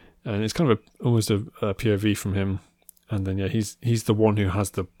 and it's kind of almost a POV from him. And then he's the one who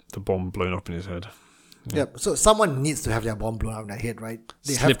has the bomb blown up in his head. Yeah. So someone needs to have their bomb blown up in their head, right?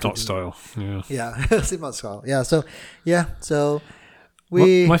 Slipknot style. Yeah. Yeah, Slipknot style. Yeah. So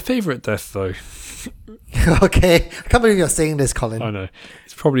my favourite death though. Okay, I can't believe you're saying this, Colin. I know.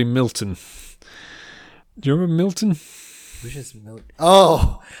 It's probably Milton. Do you remember Milton? Which is Milton?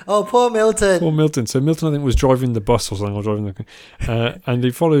 Oh, poor Milton. Poor Milton. So Milton, I think, was driving the bus or something, or driving and he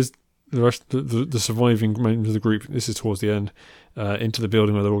follows the rest, the surviving members of the group. This is towards the end, into the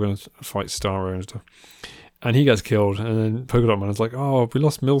building where they're all going to fight Starro and stuff. And he gets killed, and then Polka Dot Man is like, "Oh, we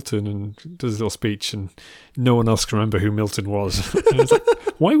lost Milton," and does a little speech, and no one else can remember who Milton was. And it's like,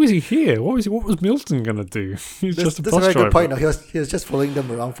 why was he here? What was Milton gonna do? He's just a bus driver. That's a very good point. No, he was just following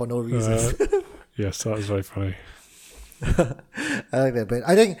them around for no reason. Yes, that was very funny. I like that bit.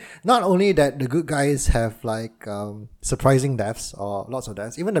 I think not only that the good guys have like surprising deaths or lots of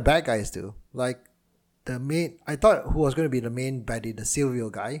deaths, even the bad guys do. Like I thought who was going to be the main baddie, the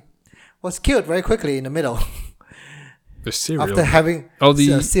Silvio guy, was killed very quickly in the middle. The serial after having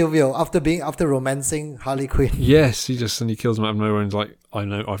Silvio after romancing Harley Quinn. Yes, he kills him out of nowhere and is like, I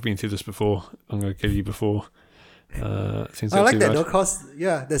know, I've been through this before. I'm going to kill you before. I like that though, cause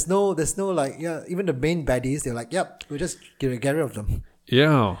there's no like even the main baddies, they're like, yep, we'll just get rid of them.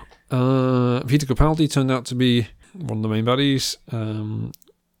 Yeah, Vito Capaldi turned out to be one of the main baddies.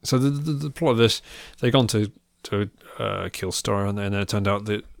 So the plot of this, they've gone to kill Star, and then it turned out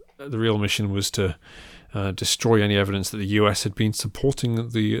that the real mission was to destroy any evidence that the US had been supporting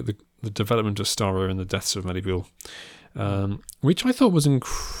the development of Starro and the deaths of many people, which I thought was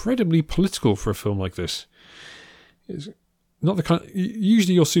incredibly political for a film like this. It's not the kind.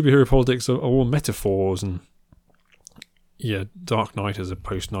 Usually, your superhero politics are all metaphors, and Dark Knight is a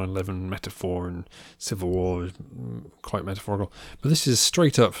post 9/11 metaphor, and Civil War is quite metaphorical. But this is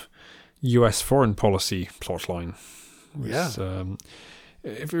straight up US foreign policy plotline.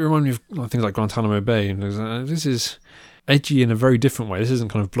 If it reminds me of things like Guantanamo Bay, this is edgy in a very different way. This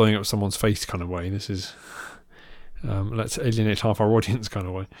isn't kind of blowing up someone's face kind of way. This is let's alienate half our audience kind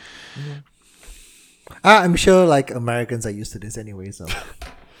of way. I'm sure like Americans are used to this anyway. So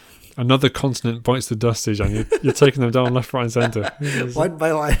another continent bites the dust, and you're taking them down left, right, and centre. One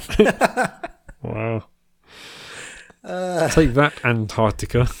by one. Wow. Take that,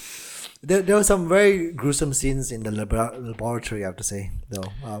 Antarctica. There were some very gruesome scenes in the laboratory, I have to say,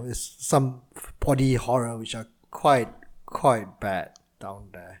 though. It's some body horror which are quite bad down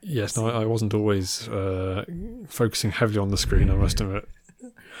there. Yes, no, I wasn't always focusing heavily on the screen, I must admit.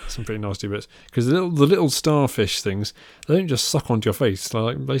 Some pretty nasty bits. Because the little starfish things, they don't just suck onto your face. They're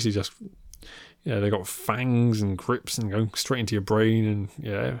like basically just, they got fangs and grips and go straight into your brain, and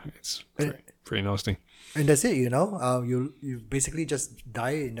it's pretty nasty. And that's it, you basically just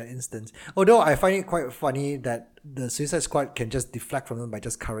die in an instant. Although I find it quite funny that the Suicide Squad can just deflect from them by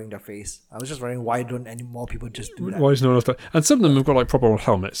just covering their face. I was just wondering, why don't any more people just do that? Why is no one else? And some of them have got like proper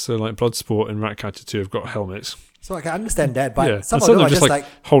helmets. So like Bloodsport and Ratcatcher 2 have got helmets. So I can understand that, but some and of them are just like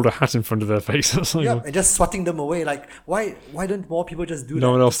hold a hat in front of their face. and just swatting them away. Like, why don't more people just do that?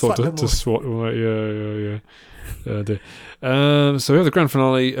 No one else thought to swat them away. Yeah. So we have the grand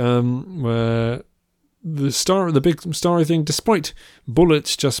finale where the big starry thing, despite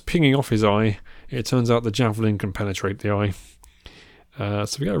bullets just pinging off his eye, it turns out the javelin can penetrate the eye.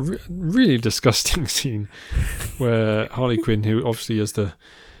 So we got a really disgusting scene where Harley Quinn, who obviously is the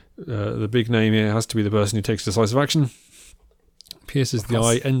big name here, has to be the person who takes decisive action, pierces the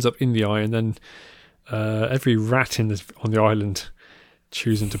eye, ends up in the eye, and then every rat on the island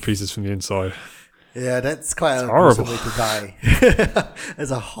chews into pieces from the inside. Yeah, that's quite a horrible way to die.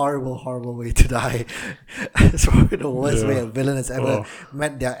 That's a horrible, horrible way to die. It's probably the worst way a villain has ever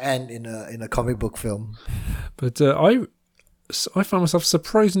met their end in a comic book film. But I found myself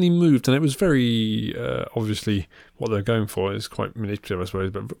surprisingly moved, and it was very obviously what they're going for is quite manipulative, I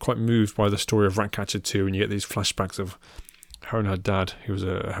suppose, but quite moved by the story of Ratcatcher 2, and you get these flashbacks of her and her dad, who was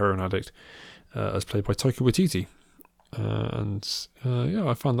a heroin addict, as played by Taika Waititi.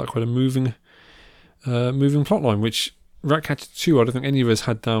 I found that quite a moving plotline, which Ratcatcher 2, I don't think any of us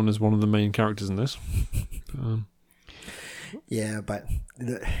had down as one of the main characters in this. But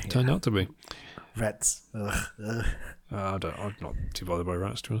turned out to be. Rats. I'm not too bothered by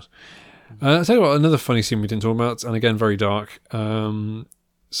rats, to be honest. I'll tell you what, another funny scene we didn't talk about, and again, very dark.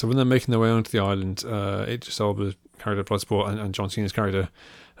 So when they're making their way onto the island, Idris Elba's character, Bloodsport, and John Cena's character,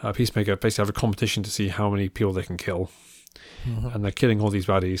 Peacemaker, basically have a competition to see how many people they can kill. Mm-hmm. And they're killing all these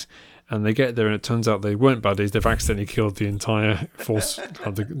baddies. And they get there, and it turns out they weren't baddies. They've accidentally killed the entire force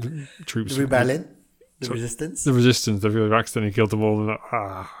of the troops. The rebellion? The resistance? The resistance. They've accidentally killed them all.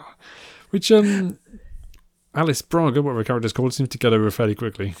 Which, Alice Braga, whatever her character's called, seems to get over fairly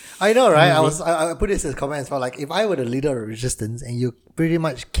quickly. I know, right? I put this as a comment as well. Like, if I were the leader of the resistance and you pretty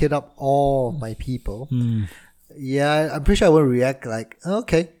much killed up all my people, I'm pretty sure I would react like,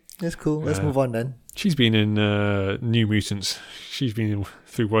 okay, that's cool. Let's move on then. She's been in New Mutants. She's been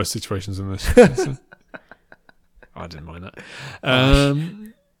through worse situations than this. I didn't mind that.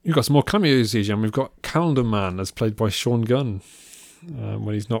 You've got some more cameos here, Jan. We've got Calendar Man, as played by Sean Gunn,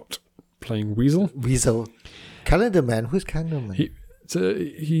 when he's not playing Weasel. Calendar Man? Who's Calendar Man?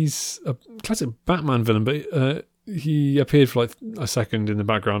 He's a classic Batman villain, but he appeared for like a second in the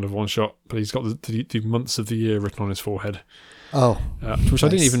background of one shot, but he's got the months of the year written on his forehead. Oh, which nice. I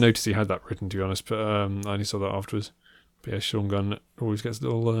didn't even notice he had that written, to be honest, but I only saw that afterwards. But yeah, Sean Gunn always gets a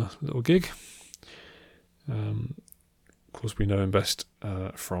little gig. Of course, we know him best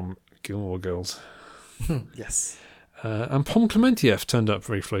from Gilmore Girls. Yes. And Pom Klementieff turned up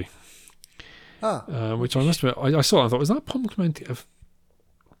briefly. Which I must admit, I saw it and thought, was that Pom Klementieff?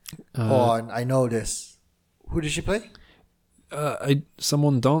 I know this. Who did she play?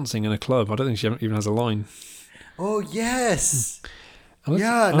 Someone dancing in a club. I don't think she even has a line. Oh, yes.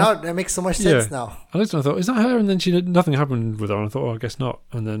 Now that makes so much sense now. I looked and I thought, is that her? And then nothing happened with her. And I thought, I guess not.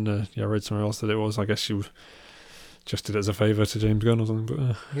 And then I read somewhere else that it was. I guess she just did it as a favour to James Gunn or something.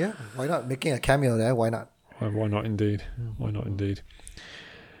 But why not? Making a cameo there, why not? Why not indeed? Why not indeed?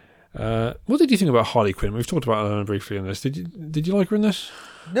 What did you think about Harley Quinn? We've talked about her briefly in this. Did you like her in this?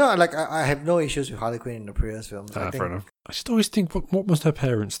 No, I have no issues with Harley Quinn in the previous films. Fair enough. I just always think, what must her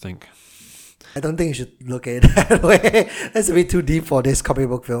parents think? I don't think you should look at it that way. That's a bit too deep for this comic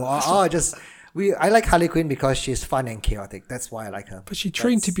book film. I like Harley Quinn because she's fun and chaotic. That's why I like her. But she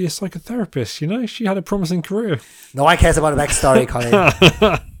trained to be a psychotherapist, you know? She had a promising career. No one cares about the backstory,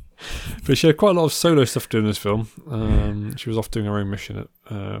 Colin. But she had quite a lot of solo stuff doing this film. She was off doing her own mission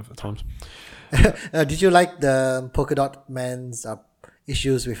at times. Did you like the Polka Dot Man's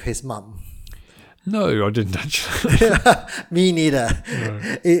issues with his mum? No, I didn't actually. Me neither. No.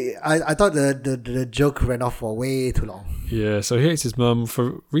 I thought the joke ran off for way too long. Yeah, so he hates his mum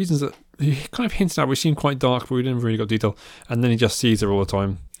for reasons that he kind of hinted at, which seemed quite dark, but we didn't really got detail. And then he just sees her all the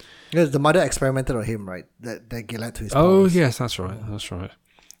time. Because the mother experimented on him, right? That led to his Oh, powers. yes, that's right. That's right.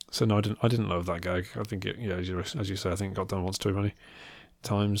 So no, I didn't love that gag. I think it, as you say, I think it got done once too many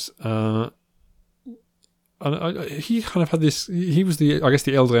times. And he kind of had this. He was the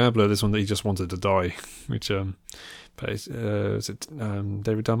El Diablo. This one that he just wanted to die, which but is it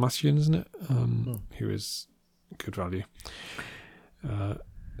David Dalmatian, isn't it? Who is good value.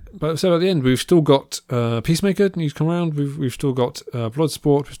 But so at the end, we've still got Peacemaker. He's come around. We've still got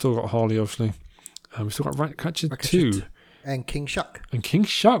Bloodsport. We've still got Harley, obviously. We've still got Ratcatcher 2. And King Shark. And King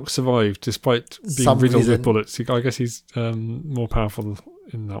Shark survived despite being Some riddled reason. with bullets. I guess he's more powerful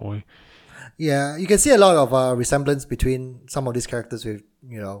in that way. Yeah, you can see a lot of resemblance between some of these characters with,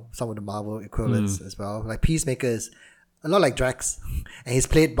 some of the Marvel equivalents as well. Like Peacemaker is a lot like Drax, and he's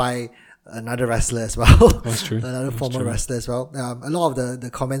played by another wrestler as well. That's true. Another former wrestler as well. A lot of the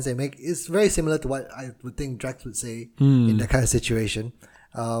comments they make is very similar to what I would think Drax would say in that kind of situation.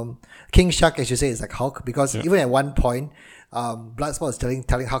 King Shark, as you say, is like Hulk, because even at one point, Bloodsport is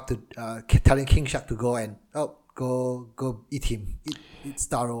telling Hulk to telling King Shark to go and go eat him, eat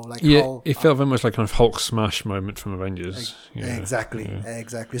Starro. Like it felt very much like kind of Hulk smash moment from Avengers. Exactly.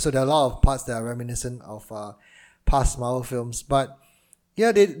 So there are a lot of parts that are reminiscent of past Marvel films, but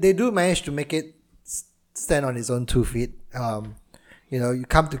yeah, they do manage to make it stand on its own 2 feet. You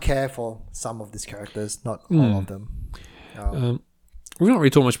come to care for some of these characters, not all of them. We've not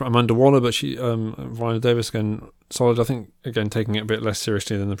really talked much about Amanda Waller, but she, Viola Davis, again, solid. I think, again, taking it a bit less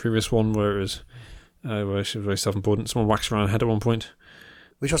seriously than the previous one, where she was very self-important. Someone waxed around her head at one point.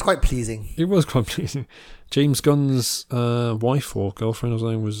 Which was quite pleasing. It was quite pleasing. James Gunn's wife or girlfriend or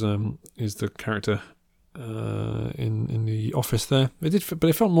something is the character in the office there. But it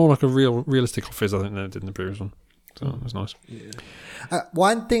felt more like a realistic office, I think, than it did in the previous one. So it was nice. Yeah.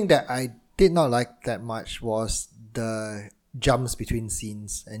 One thing that I did not like that much was the jumps between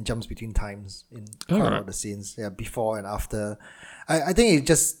scenes and jumps between times in quite a lot of the scenes, before and after. I think it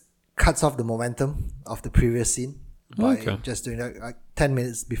just cuts off the momentum of the previous scene by just doing that, like 10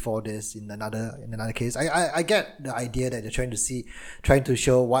 minutes before this in another case. I get the idea that they're trying to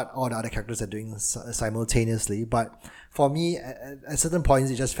show what all the other characters are doing simultaneously, but for me at certain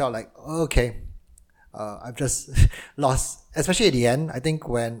points it just felt like I've just lost, especially at the end. I think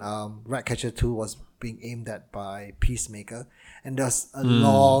when Ratcatcher 2 was being aimed at by Peacemaker, and there's a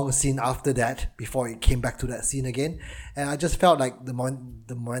long scene after that before it came back to that scene again, and I just felt like the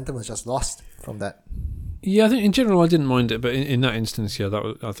momentum was just lost from that. Yeah, I think in general I didn't mind it, but in that instance, that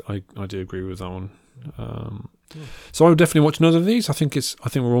was, I do agree with that one. So I would definitely watch another of these. I think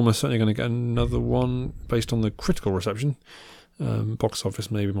we're almost certainly going to get another one based on the critical reception. Box office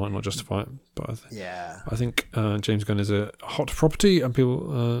maybe might not justify it, but I think James Gunn is a hot property, and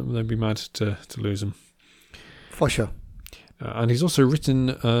people they'd be mad to lose him for sure. And he's also written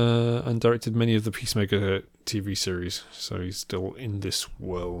and directed many of the Peacemaker TV series, so he's still in this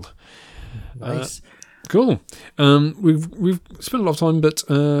world. Nice. Cool. We've spent a lot of time, but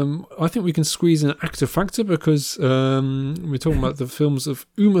I think we can squeeze in an actor factor, because we're talking about the films of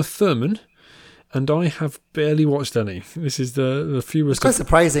Uma Thurman. And I have barely watched any. This is the fewest. It's quite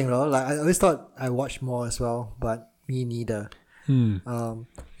surprising, though. Like, I always thought I watched more as well, but me neither. So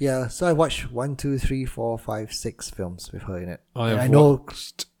I watched 1, 2, 3, 4, 5, 6 films with her in it. I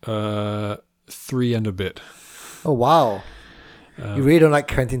watched 3 and a bit. Oh wow! You really don't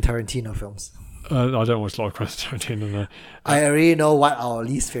like Quentin Tarantino films. I don't watch a lot of Quentin Tarantino. No. I already know what our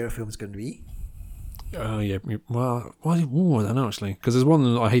least favorite film is going to be. Yeah. Well, I don't know, actually, because there's one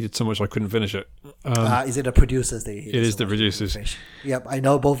that I hated so much I couldn't finish it. Is it The Producers that you hated? It is The Producers. Yep, I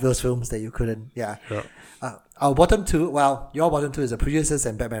know both those films that you couldn't. Yeah. Our bottom two. Well, your bottom two is The Producers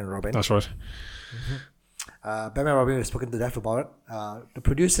and Batman and Robin. That's right. Batman and Robin, we've spoken to death about it. The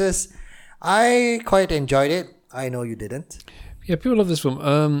Producers, I quite enjoyed it. I know you didn't. Yeah, people love this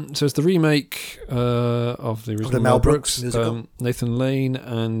film. So it's the remake of the original Mel Brooks musical. Nathan Lane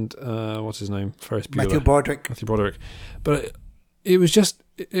and what's his name? Ferris Bueller. Matthew Broderick. Matthew Broderick. But it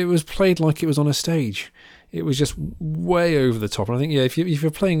was played like it was on a stage. It was just way over the top. And I think, if you're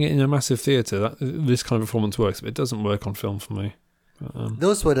playing it in a massive theatre, this kind of performance works, but it doesn't work on film for me.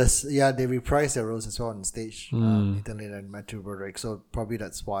 Those were they reprised their roles as well on stage. Nathan Lane and Matthew Broderick. So probably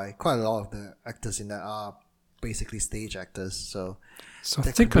that's why quite a lot of the actors in that are basically stage actors. So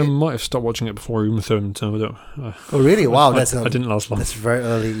I think I might have stopped watching it before Uma Thurman turned up. Oh really? Wow, I didn't last long. That's very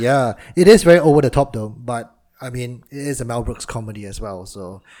early. Yeah, it is very over the top though. But I mean, it is a Mel Brooks comedy as well,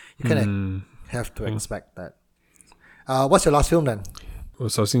 so you kind of have to expect that. What's your last film then? Well,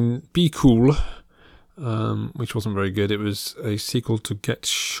 so I've seen Be Cool, which wasn't very good. It was a sequel to Get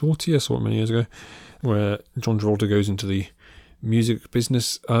Shorty. I saw it many years ago, where John Travolta goes into the music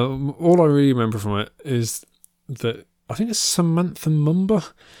business. All I really remember from it is that I think it's Samantha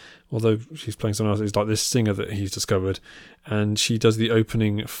Mumba, although she's playing someone else. It's like this singer that he's discovered, and she does the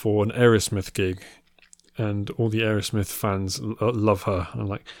opening for an Aerosmith gig, and all the Aerosmith fans love her.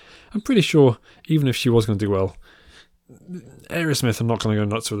 I'm pretty sure even if she was going to do well, Aerosmith are not going to go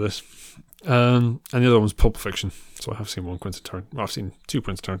nuts with this. And the other one's Pulp Fiction. So I have seen one Quentin Tarantino. Well, I've seen two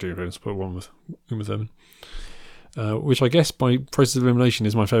Quentin Tarantino films, but one with Uma Thurman. Which I guess by process of elimination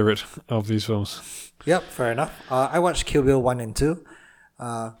is my favourite of these films. Yep, fair enough. I watched Kill Bill 1 and 2,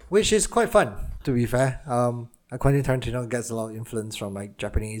 which is quite fun, to be fair. Quentin Tarantino gets a lot of influence from like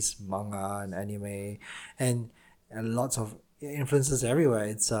Japanese manga and anime, and lots of influences everywhere.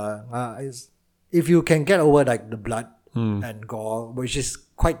 It's if you can get over like the blood and gore, which is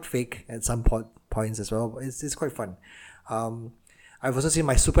quite fake at some points as well, but it's quite fun. I've also seen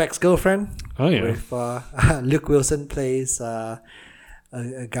My Super Ex-Girlfriend. Oh yeah. With Luke Wilson plays a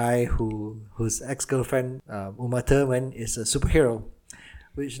guy whose ex-girlfriend Uma Thurman is a superhero,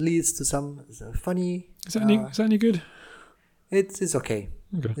 which leads to some funny. Is that any good? It's okay.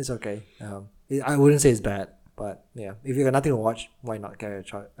 Okay. It's okay. I wouldn't say it's bad, but yeah, if you got nothing to watch, why not give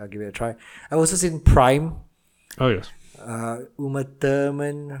it a try? I've also seen Prime. Oh yes. Uma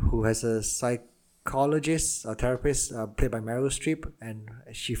Thurman, who has a psychologist or therapist played by Meryl Streep, and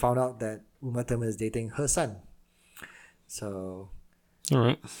she found out that Uma Thurman is dating her son. So, all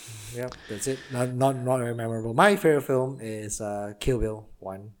right. Yeah, that's it. Not very memorable. My favorite film is Kill Bill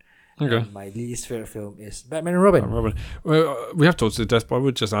 1. Okay. And my least favorite film is Batman and Robin. Well, we have talked to death, but I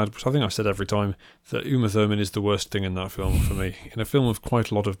would just add, which I think I've said every time, that Uma Thurman is the worst thing in that film for me. In a film with quite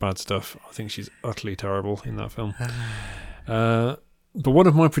a lot of bad stuff, I think she's utterly terrible in that film. But one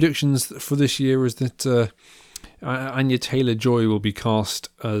of my predictions for this year is that Anya Taylor-Joy will be cast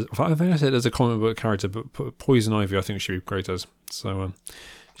as, I think I said as a comic book character, but Poison Ivy I think she'd be great as. So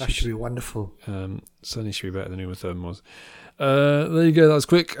that should be wonderful. Certainly should be better than Uma Thurman was. There you go, that was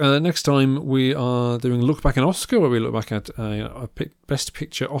quick. Next time we are doing Look Back at Oscar, where we look back at a Best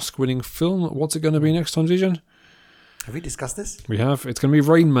Picture Oscar-winning film. What's it going to be next time, Zijan? Have we discussed this? We have. It's going to be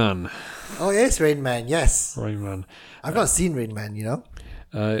Rain Man. Oh, yes, Rain Man, yes. Rain Man. I've not seen Rain Man, you know.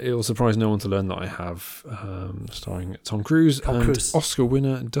 It will surprise no one to learn that I have, starring Tom Cruise and Oscar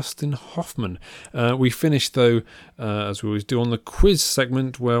winner Dustin Hoffman. We finished, though, as we always do, on the quiz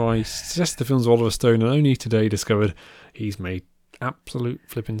segment, where I suggest the films of Oliver Stone, and only today discovered he's made absolute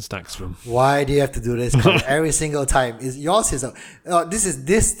flipping stacks of them. Why do you have to do this every single time? Yours is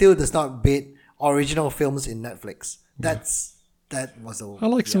this still does not beat original films in Netflix. That was a. I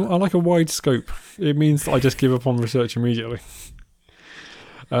like a wide scope. It means that I just give up on research immediately.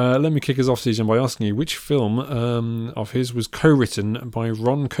 Let me kick us off, Season, by asking you which film of his was co-written by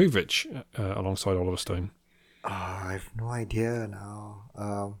Ron Kovic alongside Oliver Stone. I have no idea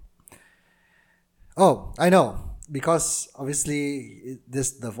now. I know, because obviously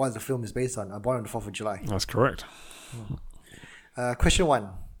what the film is based on, Born on the 4th of July. That's correct. Question 1.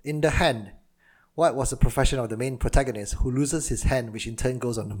 In The Hand, what was the profession of the main protagonist who loses his hand, which in turn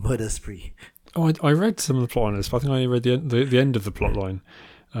goes on a murder spree? Oh, I read some of the plot on this, but I think I only read the end of the plot line,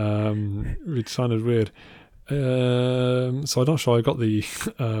 which sounded weird. So I'm not sure I got the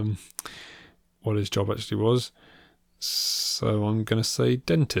what his job actually was. So I'm going to say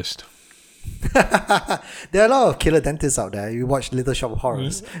dentist. There are a lot of killer dentists out there. You watch Little Shop of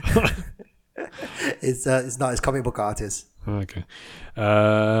Horrors. It's comic book artist. Okay.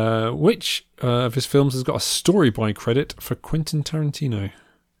 Which of his films has got a story by credit for Quentin Tarantino?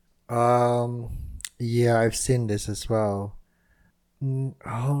 Yeah, I've seen this as well.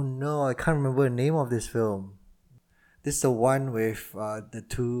 Oh no, I can't remember the name of this film. This is the one with the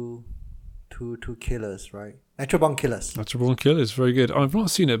two Two killers, right? Natural Born Killers. Natural Born Killers, very good. I've not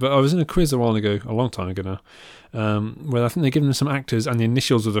seen it, but I was in a quiz a while ago, a long time ago now, where I think they given them some actors and the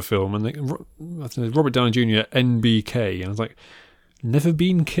initials of the film, and I think Robert Downey Jr. NBK, and I was like, Never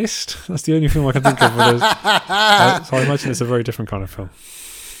Been Kissed. That's the only film I can think of. For those. So I imagine it's a very different kind of film.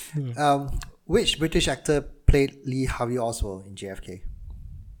 Which British actor played Lee Harvey Oswald in JFK?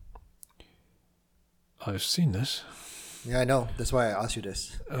 I've seen this. Yeah, I know. That's why I asked you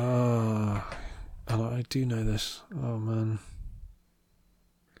this. And I do know this. Oh man,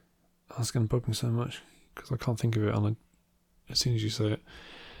 that's going to bug me so much because I can't think of it. As soon as you say it,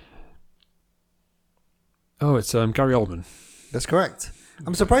 oh, it's Gary Oldman. That's correct.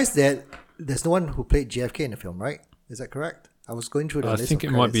 I'm surprised that there's no one who played JFK in the film, right? Is that correct? I was going through the list. I think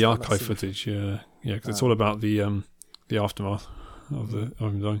of it might be credits. archive footage. Yeah, because it's all about the aftermath of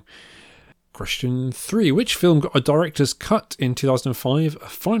him dying. Question 3. Which film got a director's cut in 2005, a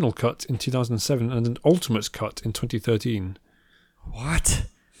final cut in 2007, and an ultimate cut in 2013? What?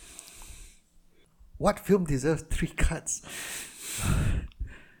 What film deserves 3 cuts?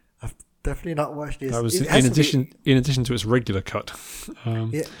 I've definitely not watched this. That was in addition to its regular cut.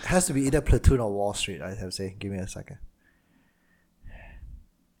 It has to be either Platoon or Wall Street, I have to say. Give me a second.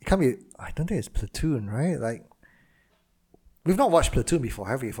 It can't be... I don't think it's Platoon, right? Like, we've not watched Platoon before,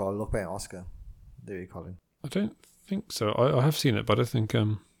 have we? For Look Back at Oscar. There you Colin. I don't think so. I have seen it, but I don't think...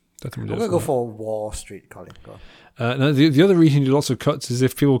 I'm going to go for Wall Street, Colin. Go on. No, the other reason you do lots of cuts is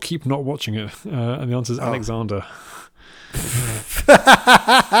if people keep not watching it. And the answer is Alexander.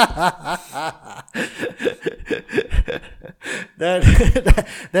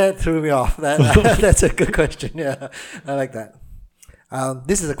 that threw me off. That's a good question. Yeah, I like that.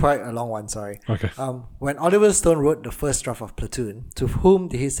 This is quite a long one. Sorry. Okay. When Oliver Stone wrote the first draft of Platoon, to whom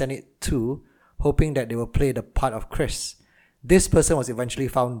did he send it to, hoping that they will play the part of Chris? This person was eventually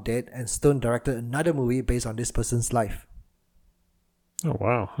found dead, and Stone directed another movie based on this person's life. Oh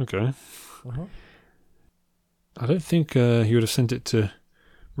wow! Okay. I don't think he would have sent it to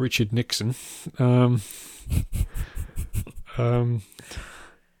Richard Nixon. I mean,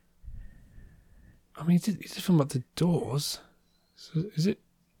 he did a film about the Doors. So is it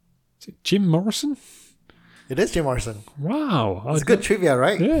Jim Morrison? It is Jim Morrison. Wow. It's good trivia,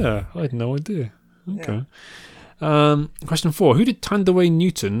 right? Yeah, I had no idea. Okay. Yeah. Question 4. Who did Thandaway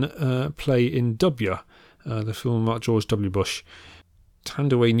Newton play in W, the film about George W. Bush?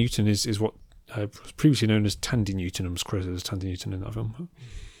 Thandaway Newton is what was previously known as Tandy Newton, and was credited as Tandy Newton in that film.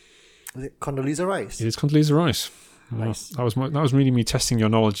 Is it Condoleezza Rice? It is Condoleezza Rice. Nice. That was really me testing your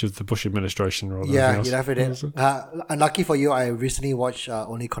knowledge of the Bush administration. Rather Yeah, than you definitely did. Unlucky for you, I recently watched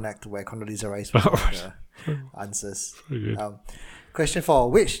Only Connect, where Condoleezza Rice was the answers. Question 4.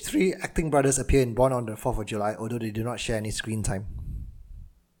 Which 3 acting brothers appear in Born on the 4th of July, although they do not share any screen time?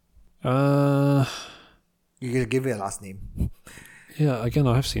 You can give me a last name. Yeah, again,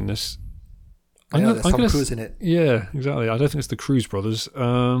 I have seen this. I know there's Tom Cruise in it. Yeah, exactly. I don't think it's the Cruise brothers.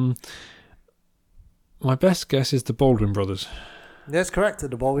 My best guess is the Baldwin brothers. That's correct.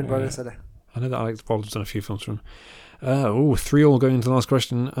 The Baldwin brothers are there. I know that Alex Baldwin's done a few films from. 3-all going into the last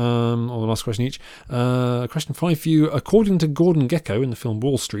question, or the last question each. Question 5 for you. According to Gordon Gekko in the film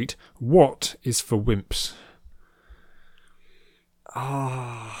Wall Street, what is for wimps?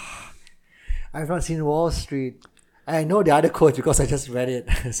 I've not seen Wall Street. I know the other quote because I just read it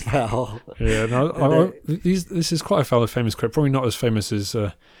as well. Yeah, no, this is quite a famous quote. Probably not as famous as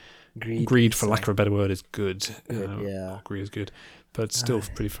greed, for lack of a better word, is good. Yeah. Greed is good, but still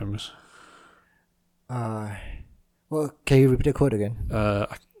pretty famous. Well, can you repeat the quote again?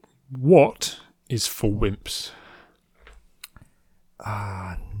 What is for wimps?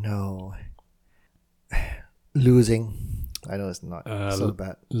 No. Losing. I know it's not so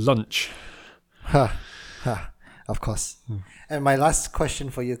bad. Lunch. Of course. And my last question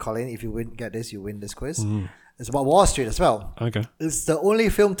for you, Colin, if you get this, you win this quiz. It's about Wall Street as well. Okay. It's the only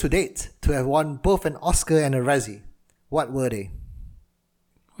film to date to have won both an Oscar and a Razzie. What were they?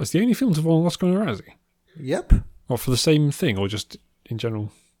 It's the only film to win an Oscar and a Razzie? Yep. What, for the same thing or just in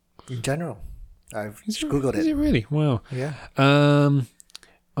general? In general. I've Googled it. Is it really? Wow. Yeah.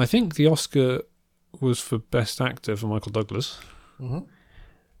 I think the Oscar was for Best Actor for Michael Douglas. Mm-hmm.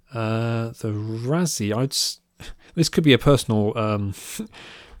 The Razzie, this could be a personal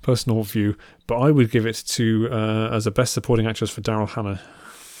view, but I would give it to as a Best Supporting Actress for Daryl Hannah.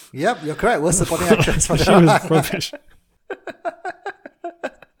 Yep, you're correct. Worst Supporting Actress for She Daryl was Hannah. rubbish.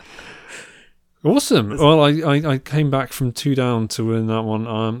 Awesome. Well, I came back from 2 down to win that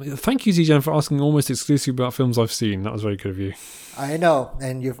one. Thank you, Zijan, for asking almost exclusively about films I've seen. That was very good of you. I know,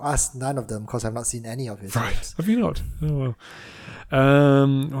 and you've asked none of them because I've not seen any of his films. Have you not? Oh,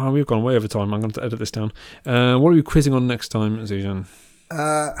 well. We've gone way over time. I'm going to edit this down. What are we quizzing on next time, Zijan?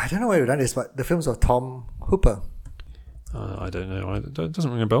 I don't know where we've done this, but the films of Tom Hooper. I don't know. It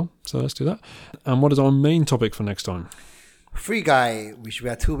doesn't ring a bell, so let's do that. And what is our main topic for next time? Free Guy, which we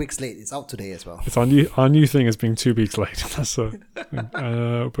are 2 weeks late. It's out today as well. It's our new thing as being 2 weeks late. That's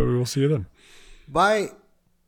but we will see you then. Bye.